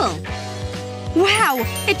cool. Wow!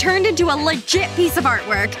 It turned into a legit piece of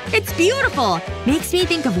artwork. It's beautiful! Makes me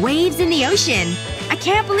think of waves in the ocean. I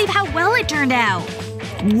can't believe how well it turned out.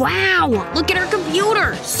 Wow! Look at her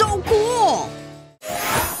computer! So cool!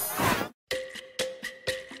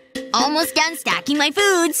 Almost done stacking my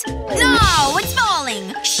foods. No! It's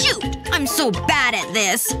falling! Shoot! I'm so bad at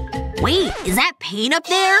this. Wait, is that paint up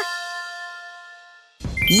there?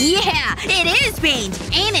 Yeah! It is paint!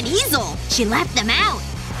 And an easel! She left them out.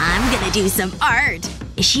 I'm gonna do some art.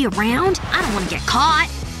 Is she around? I don't want to get caught.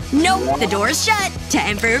 Nope, the door's shut.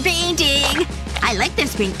 Time for painting. I like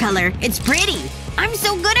this pink color. It's pretty. I'm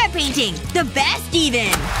so good at painting. The best, even.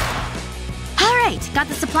 Alright, got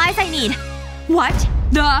the supplies I need. What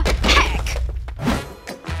the heck?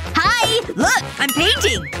 Hi! Look! I'm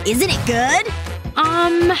painting! Isn't it good?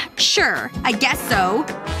 Sure. I guess so.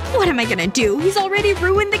 What am I gonna do? He's already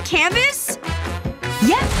ruined the canvas?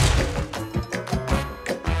 Yep.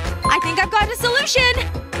 I think I've got a solution!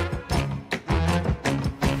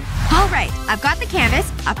 Alright, I've got the canvas.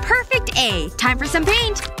 A perfect A. Time for some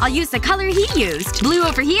paint. I'll use the color he used. Blue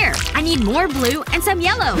over here. I need more blue and some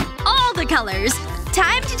yellow. All the colors.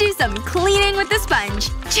 Time to do some cleaning with the sponge.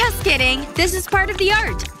 Just kidding. This is part of the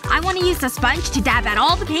art. I want to use the sponge to dab at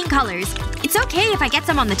all the paint colors. It's okay if I get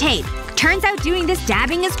some on the tape. Turns out doing this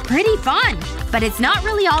dabbing is pretty fun. But it's not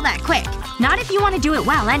really all that quick. Not if you want to do it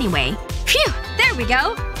well anyway. Phew! There we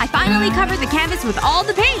go! I finally covered the canvas with all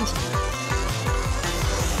the paint!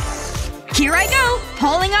 Here I go!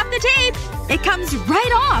 Pulling off the tape! It comes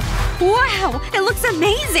right off! Wow! It looks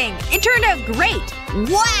amazing! It turned out great!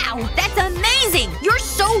 Wow! That's amazing! You're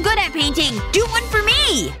so good at painting! Do one for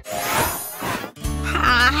me!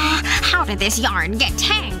 How did this yarn get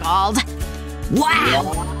tangled?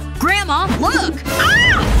 Wow! Grandma, look!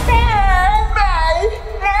 Ah! Oh no!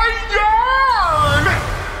 My yarn!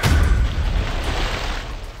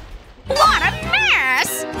 What a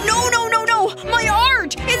mess! No, no, no, no! My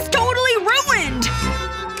art! It's totally ruined!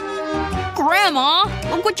 Grandma,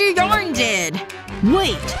 look what your yarn did.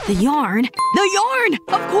 Wait, the yarn? The yarn!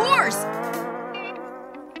 Of course!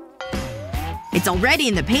 It's already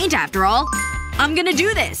in the paint after all. I'm gonna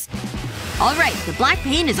do this. Alright, the black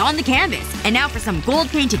paint is on the canvas. And now for some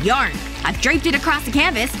gold-painted yarn. I've draped it across the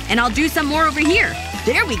canvas, and I'll do some more over here.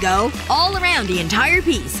 There we go. All around the entire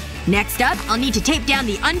piece. Next up, I'll need to tape down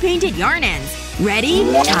the unpainted yarn ends.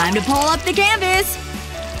 Ready? Time to pull up the canvas!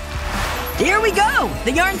 There we go!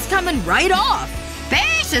 The yarn's coming right off!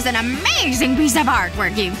 This is an amazing piece of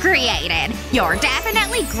artwork you've created! You're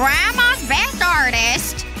definitely Grandma's best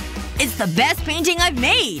artist! It's the best painting I've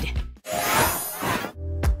made!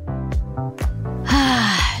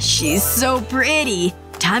 She's so pretty.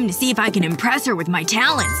 Time to see if I can impress her with my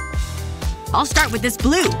talents. I'll start with this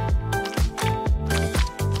blue.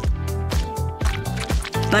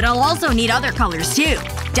 But I'll also need other colors too.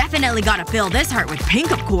 Definitely gotta fill this heart with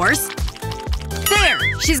pink, of course. There!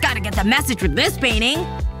 She's gotta get the message with this painting.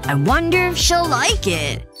 I wonder if she'll like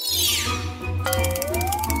it.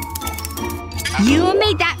 You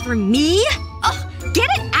made that for me? Ugh! Get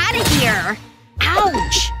it out of here!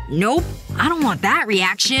 Ouch! Nope. I don't want that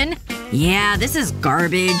reaction. Yeah, this is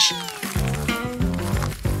garbage.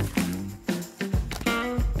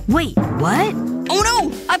 Wait, what? Oh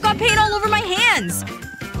no! I've got paint all over my hands!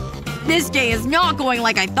 This day is not going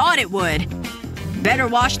like I thought it would. Better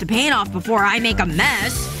wash the paint off before I make a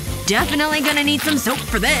mess. Definitely gonna need some soap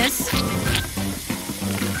for this.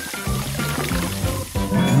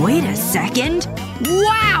 Wait a second.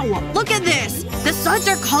 Wow! Look at this! The suds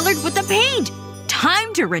are colored with the paint!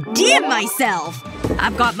 Time to redeem myself!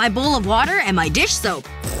 I've got my bowl of water and my dish soap.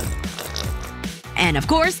 And of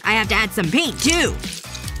course, I have to add some paint, too.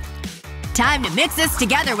 Time to mix this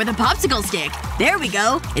together with a popsicle stick. There we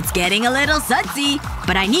go. It's getting a little sudsy.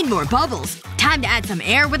 But I need more bubbles. Time to add some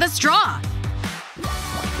air with a straw.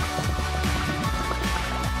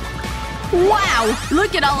 Wow!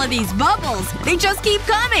 Look at all of these bubbles! They just keep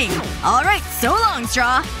coming! Alright, so long,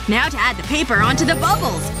 straw. Now to add the paper onto the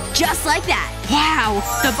bubbles. Just like that. Wow!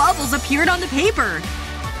 The bubbles appeared on the paper.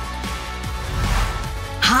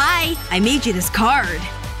 Hi! I made you this card.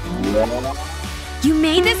 You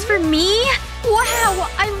made this for me? Wow!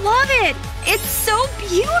 I love it! It's so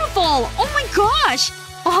beautiful! Oh my gosh!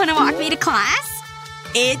 Wanna walk me to class?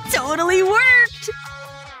 It totally worked!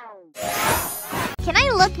 Can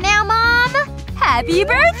I look now, Mom? Happy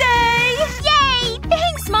birthday! Yay!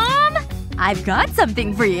 Thanks, Mom! I've got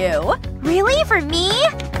something for you. Really? For me?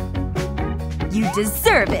 You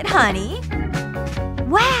deserve it, honey.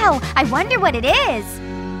 Wow! I wonder what it is.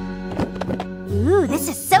 Ooh, this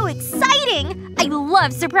is so exciting! I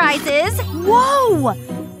love surprises! Whoa!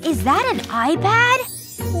 Is that an iPad?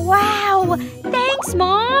 Wow! Thanks,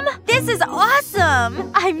 Mom! This is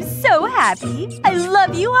awesome! I'm so happy. I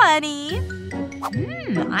love you, honey.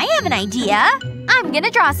 I have an idea. I'm gonna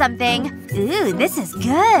draw something. Ooh, this is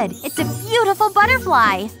good. It's a beautiful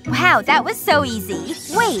butterfly. Wow, that was so easy.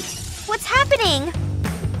 Wait, what's happening?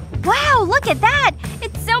 Wow, look at that!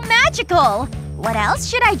 It's so magical! What else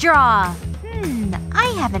should I draw? I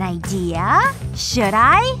have an idea. Should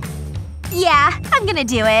I? Yeah, I'm gonna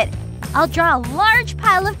do it. I'll draw a large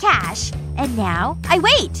pile of cash. And now, I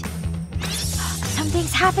wait.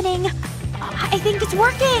 Something's happening. I think it's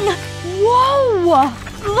working. Whoa!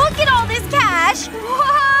 Look at all this cash! Whoa!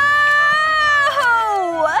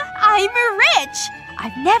 I'm rich!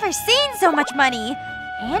 I've never seen so much money.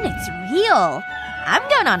 And it's real. I'm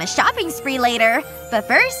going on a shopping spree later. But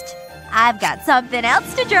first, I've got something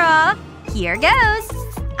else to draw. Here goes.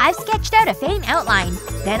 I've sketched out a faint outline.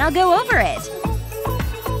 Then I'll go over it.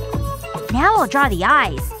 Now I'll draw the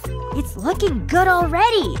eyes. It's looking good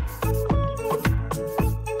already.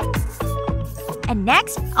 And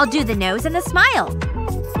next, I'll do the nose and the smile.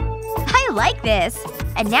 I like this.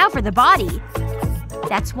 And now for the body.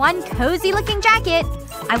 That's one cozy-looking jacket.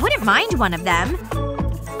 I wouldn't mind one of them.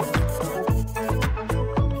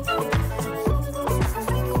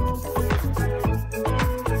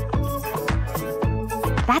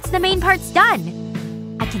 That's the main part's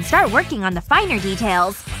done. I can start working on the finer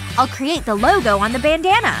details. I'll create the logo on the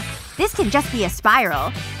bandana. This can just be a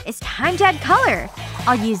spiral. It's time to add color.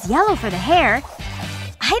 I'll use yellow for the hair.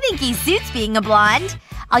 I think he suits being a blonde.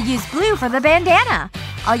 I'll use blue for the bandana.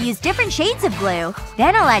 I'll use different shades of blue.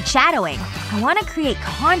 Then I'll add shadowing. I want to create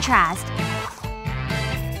contrast.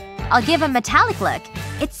 I'll give a metallic look.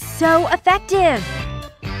 It's so effective.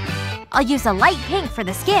 I'll use a light pink for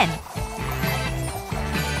the skin.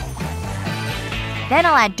 Then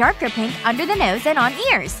I'll add darker pink under the nose and on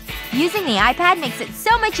ears. Using the iPad makes it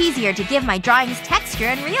so much easier to give my drawings texture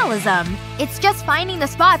and realism. It's just finding the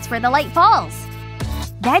spots where the light falls.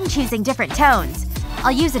 Then choosing different tones.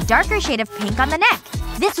 I'll use a darker shade of pink on the neck.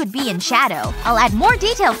 This would be in shadow. I'll add more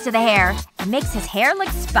details to the hair. It makes his hair look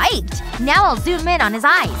spiked. Now I'll zoom in on his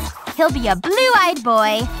eyes. He'll be a blue-eyed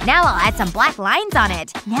boy. Now I'll add some black lines on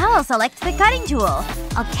it. Now I'll select the cutting tool.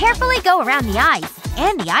 I'll carefully go around the eyes.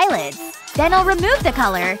 And the eyelids. Then I'll remove the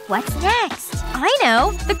color. What's next? I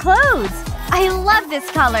know! The clothes! I love this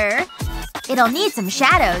color! It'll need some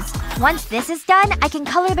shadows. Once this is done, I can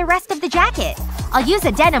color the rest of the jacket. I'll use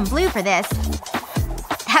a denim blue for this.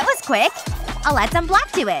 That was quick. I'll add some black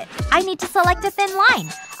to it. I need to select a thin line.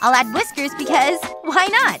 I'll add whiskers because why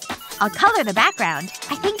not? I'll color the background.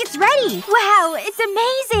 I think it's ready! Wow, it's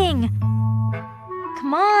amazing!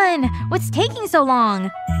 Come on. What's taking so long?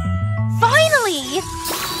 Finally!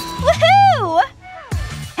 Woohoo!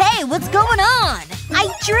 Hey, what's going on?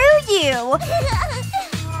 I drew you!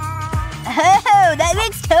 Oh, that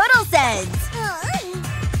makes total sense!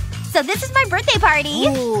 So this is my birthday party!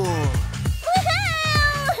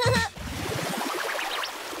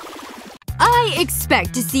 I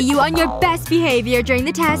expect to see you on your best behavior during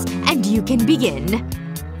the test, and you can begin.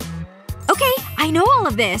 Okay, I know all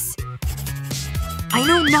of this. I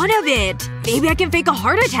know none of it. Maybe I can fake a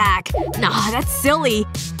heart attack. Nah, that's silly.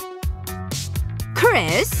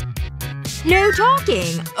 Chris? No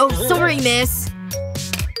talking. Oh, sorry, miss.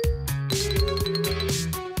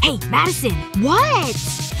 Hey, Madison. What?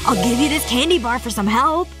 I'll give you this candy bar for some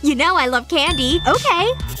help. You know I love candy.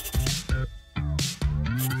 Okay.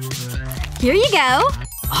 Here you go.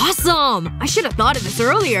 Awesome! I should have thought of this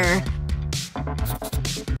earlier.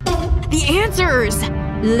 The answers!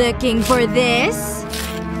 Looking for this?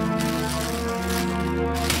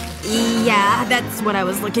 Yeah, that's what I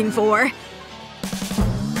was looking for.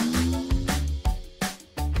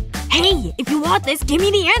 Hey, if you want this, give me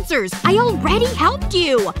the answers! I already helped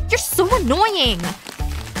you! You're so annoying!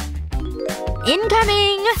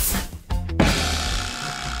 Incoming!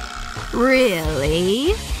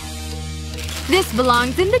 Really? This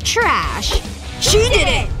belongs in the trash. She did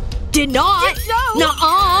it! Did not! Did so!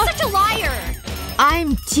 Nuh-uh! Such a liar!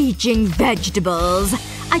 I'm teaching vegetables.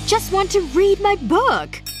 I just want to read my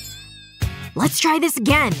book. Let's try this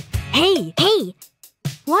again. Hey! Hey!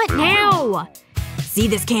 What now? See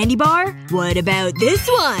this candy bar? What about this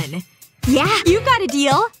one? Yeah? You got a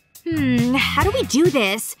deal. How do we do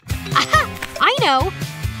this? Aha! I know!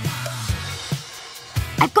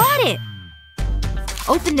 I've got it!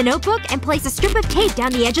 Open the notebook and place a strip of tape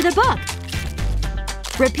down the edge of the book.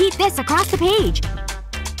 Repeat this across the page.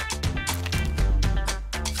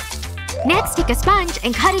 Next, take a sponge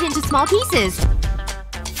and cut it into small pieces.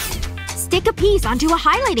 Stick a piece onto a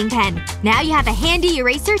highlighting pen. Now you have a handy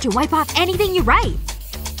eraser to wipe off anything you write.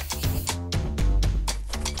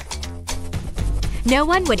 No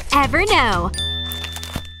one would ever know.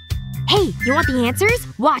 Hey, you want the answers?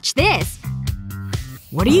 Watch this.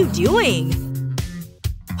 What are you doing?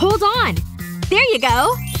 Hold on. There you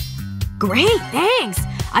go. Great, thanks.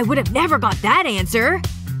 I would have never got that answer.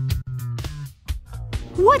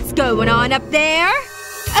 What's going on up there?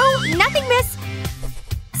 Oh, nothing, miss.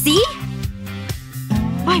 See?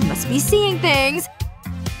 I must be seeing things.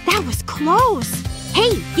 That was close.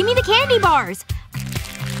 Hey, give me the candy bars.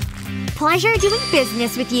 Pleasure doing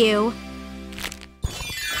business with you.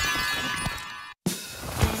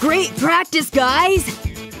 Great practice, guys!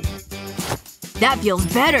 That feels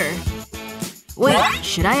better. Wait,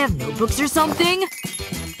 should I have notebooks or something?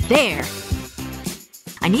 There.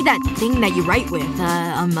 I need that thing that you write with.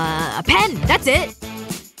 A pen. That's it.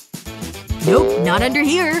 Nope, not under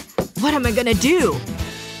here. What am I gonna do?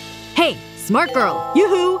 Hey, smart girl.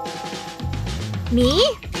 Yoo-hoo! Me?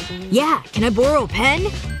 Yeah, can I borrow a pen?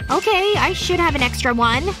 Okay, I should have an extra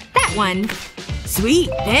one. That one. Sweet,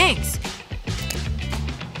 thanks.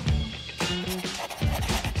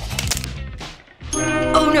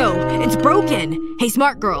 Oh no, it's broken. Hey,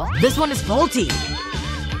 smart girl, this one is faulty.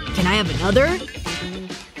 Can I have another?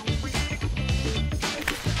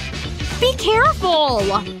 Be careful!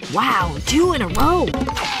 Wow, 2 in a row.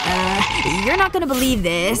 You're not gonna believe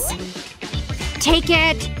this. Take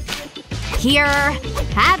it. Here.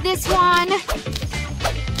 Have this one.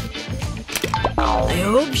 I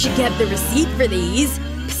hope she kept the receipt for these.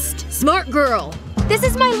 Psst, smart girl. This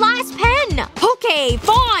is my last pen! Okay,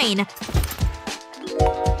 fine!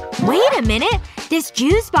 Wait a minute. This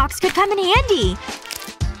juice box could come in handy.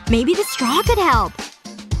 Maybe the straw could help.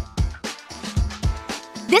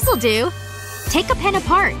 This'll do. Take a pen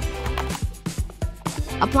apart.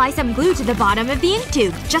 Apply some glue to the bottom of the ink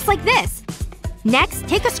tube, just like this. Next,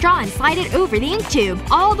 take a straw and slide it over the ink tube,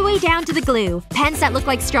 all the way down to the glue. Pens that look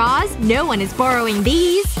like straws? No one is borrowing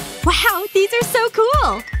these. Wow, these are so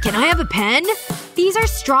cool! Can I have a pen? These are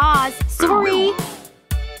straws. Sorry.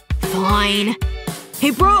 Fine. Hey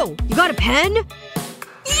bro, you got a pen?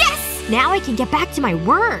 Yes! Now I can get back to my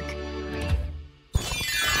work.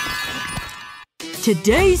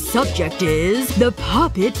 Today's subject is the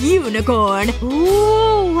puppet unicorn.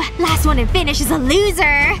 Ooh, last one and finish is a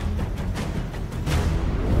loser.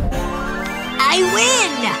 I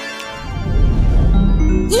win!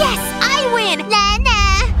 Yes, I win! Nana!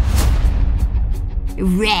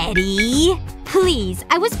 Ready? Please,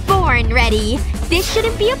 I was born ready. This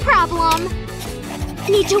shouldn't be a problem.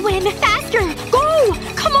 Need to win. Faster! Go!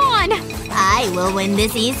 Come on! I will win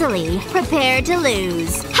this easily. Prepare to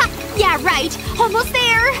lose. Ha! Yeah, right. Almost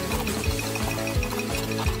there.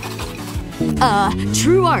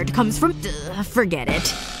 True art comes from… forget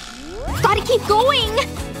it. Gotta keep going!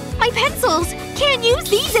 My pencils! Can't use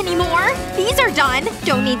these anymore! These are done.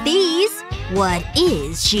 Don't need these. What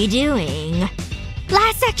is she doing?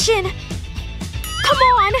 Last section! Come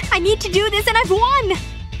on! I need to do this and I've won!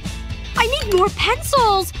 I need more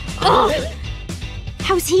pencils! Ugh!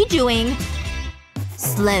 How's he doing?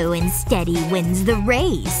 Slow and steady wins the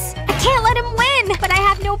race. I can't let him win! But I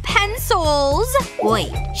have no pencils!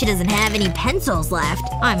 Wait, she doesn't have any pencils left.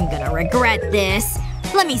 I'm gonna regret this.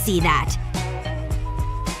 Let me see that.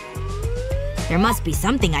 There must be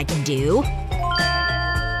something I can do.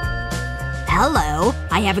 Hello.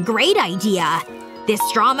 I have a great idea. This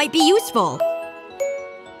straw might be useful.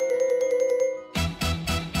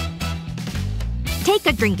 Take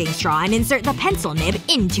a drinking straw and insert the pencil nib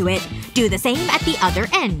into it. Do the same at the other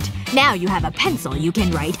end. Now you have a pencil you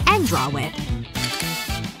can write and draw with.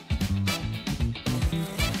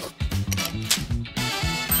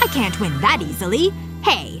 I can't win that easily.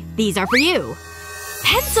 Hey, these are for you.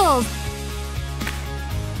 Pencils!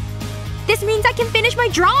 This means I can finish my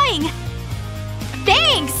drawing!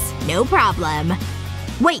 Thanks! No problem.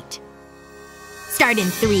 Wait. Start in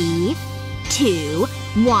 3, 2,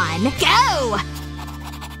 1, go!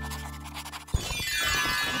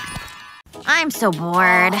 I'm so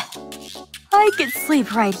bored. I could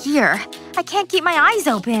sleep right here. I can't keep my eyes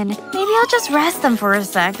open. Maybe I'll just rest them for a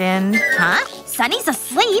second. Huh? Sunny's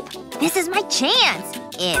asleep? This is my chance.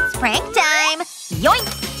 It's prank time.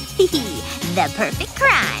 Yoink! The perfect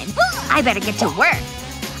crime. I better get to work.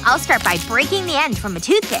 I'll start by breaking the end from a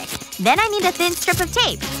toothpick. Then I need a thin strip of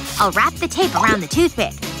tape. I'll wrap the tape around the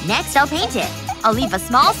toothpick. Next, I'll paint it. I'll leave a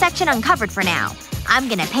small section uncovered for now. I'm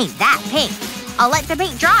gonna paint that pink. I'll let the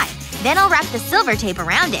paint dry. Then I'll wrap the silver tape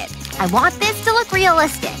around it. I want this to look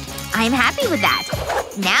realistic. I'm happy with that.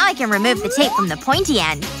 Now I can remove the tape from the pointy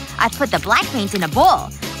end. I've put the black paint in a bowl.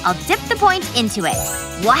 I'll dip the point into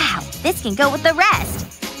it. Wow, this can go with the rest.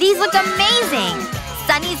 These look amazing!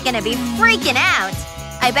 Sunny's gonna be freaking out.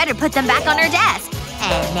 I better put them back on her desk.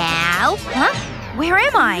 And now… Huh? Where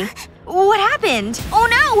am I? What happened? Oh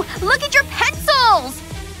no! Look at your pencils!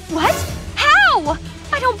 What? How?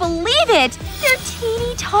 I don't believe it! They're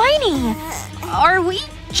teeny tiny. Are we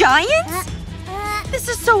giants? This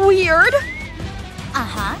is so weird.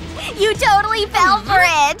 Uh-huh. You totally fell for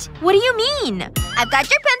it! What do you mean? I've got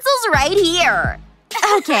your pencils right here.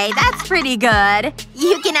 Okay, that's pretty good.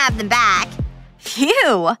 You can have them back.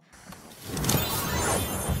 Phew.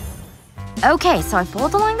 Okay, so I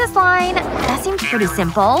fold along this line. That seems pretty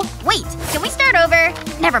simple. Wait, can we start over?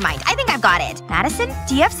 Never mind, I think I've got it. Madison,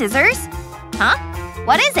 do you have scissors? Huh?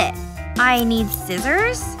 What is it? I need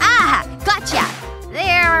scissors? Ah! Gotcha!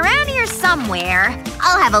 They're around here somewhere.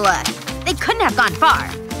 I'll have a look. They couldn't have gone far.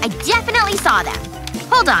 I definitely saw them.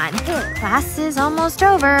 Hold on. Class is almost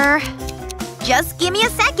over. Just give me a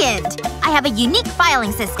second. I have a unique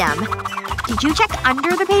filing system. Did you check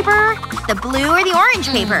under the paper? The blue or the orange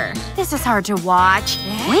paper? This is hard to watch.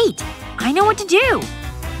 Wait. I know what to do.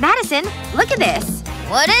 Madison, look at this.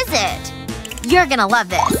 What is it? You're gonna love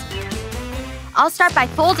this. I'll start by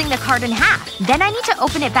folding the card in half. Then I need to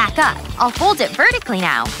open it back up. I'll fold it vertically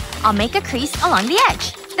now. I'll make a crease along the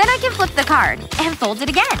edge. Then I can flip the card. And fold it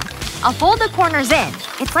again. I'll fold the corners in.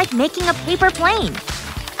 It's like making a paper plane.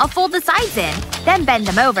 I'll fold the sides in. Then bend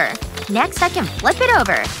them over. Next I can flip it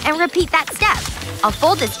over. And repeat that step. I'll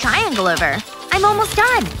fold this triangle over. I'm almost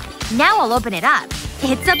done. Now I'll open it up.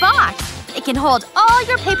 It's a box. It can hold all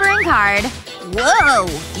your paper and card. Whoa!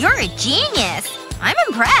 You're a genius! I'm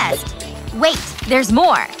impressed. Wait, there's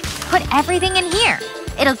more. Put everything in here.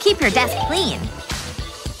 It'll keep your desk clean.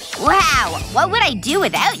 Wow, what would I do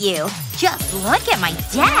without you? Just look at my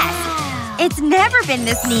desk. It's never been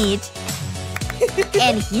this neat.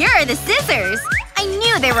 And here are the scissors. I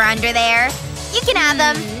knew they were under there. You can have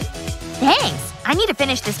them. Thanks. I need to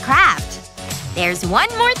finish this craft. There's one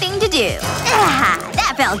more thing to do. Ah,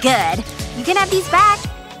 that felt good. You can have these back.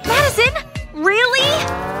 Madison? Really?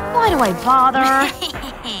 Why do I bother?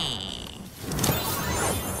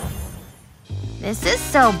 This is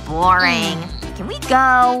so boring. Can we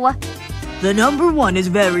go? The number 1 is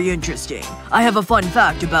very interesting. I have a fun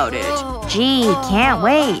fact about it. Gee, can't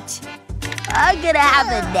wait. I'm gonna have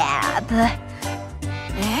a nap.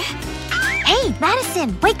 Hey,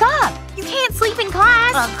 Madison, wake up! You can't sleep in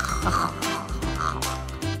class!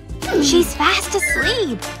 She's fast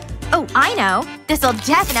asleep. Oh, I know. This'll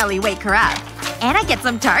definitely wake her up. And I get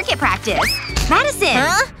some target practice. Madison!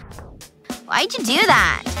 Huh? Why'd you do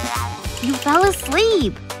that? You fell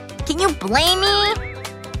asleep. Can you blame me?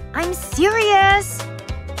 I'm serious.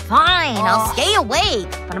 Fine, I'll stay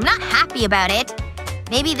awake. But I'm not happy about it.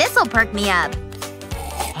 Maybe this'll perk me up.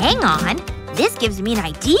 Hang on. This gives me an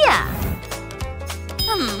idea.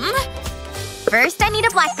 First I need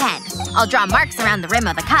a black pen. I'll draw marks around the rim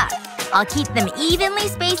of the cup. I'll keep them evenly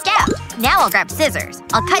spaced out. Now I'll grab scissors.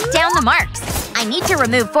 I'll cut down the marks. I need to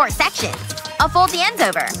remove 4 sections. I'll fold the ends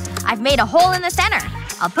over. I've made a hole in the center.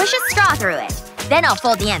 I'll push a straw through it. Then I'll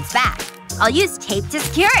fold the ends back. I'll use tape to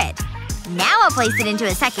secure it. Now I'll place it into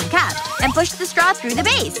a second cup and push the straw through the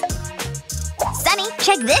base. Sunny,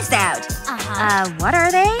 check this out. What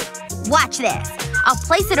are they? Watch this. I'll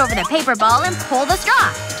place it over the paper ball and pull the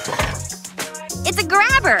straw. It's a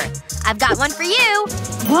grabber! I've got one for you!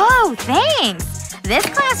 Whoa, thanks! This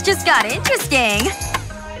class just got interesting.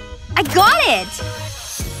 I got it!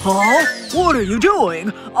 Huh? What are you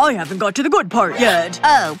doing? I haven't got to the good part yet.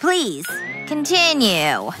 Oh, please.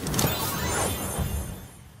 Continue.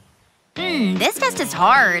 This test is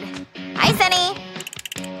hard. Hi, Sunny.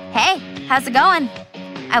 Hey, how's it going?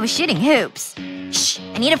 I was shooting hoops. Shh.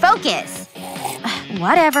 I need to focus.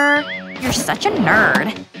 Whatever. You're such a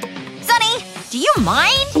nerd. Sunny! Do you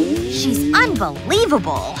mind? She's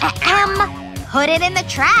unbelievable. Put it in the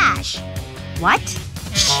trash. What?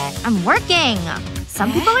 Shh. I'm working.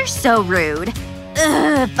 Some people are so rude.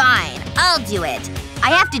 Ugh, fine. I'll do it.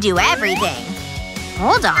 I have to do everything.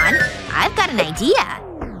 Hold on. I've got an idea.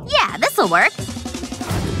 Yeah, this'll work.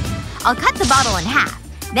 I'll cut the bottle in half.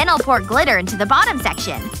 Then I'll pour glitter into the bottom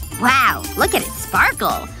section. Wow, look at it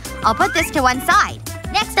sparkle. I'll put this to one side.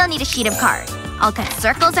 Next I'll need a sheet of card. I'll cut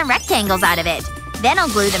circles and rectangles out of it. Then I'll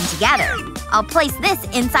glue them together. I'll place this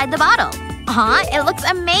inside the bottle. It looks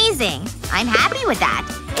amazing. I'm happy with that.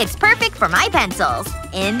 It's perfect for my pencils.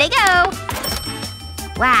 In they go.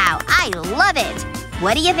 Wow, I love it.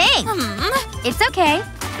 What do you think? It's okay.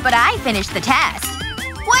 But I finished the test.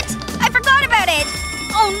 What? I forgot about it!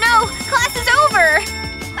 Oh no! Class is over!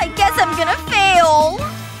 I guess I'm gonna fail.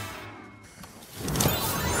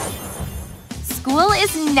 School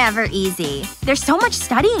is never easy. There's so much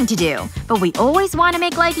studying to do. But we always want to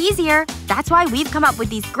make life easier. That's why we've come up with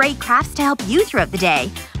these great crafts to help you throughout the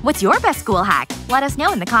day. What's your best school hack? Let us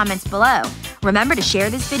know in the comments below. Remember to share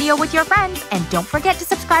this video with your friends, and don't forget to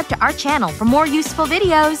subscribe to our channel for more useful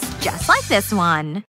videos just like this one.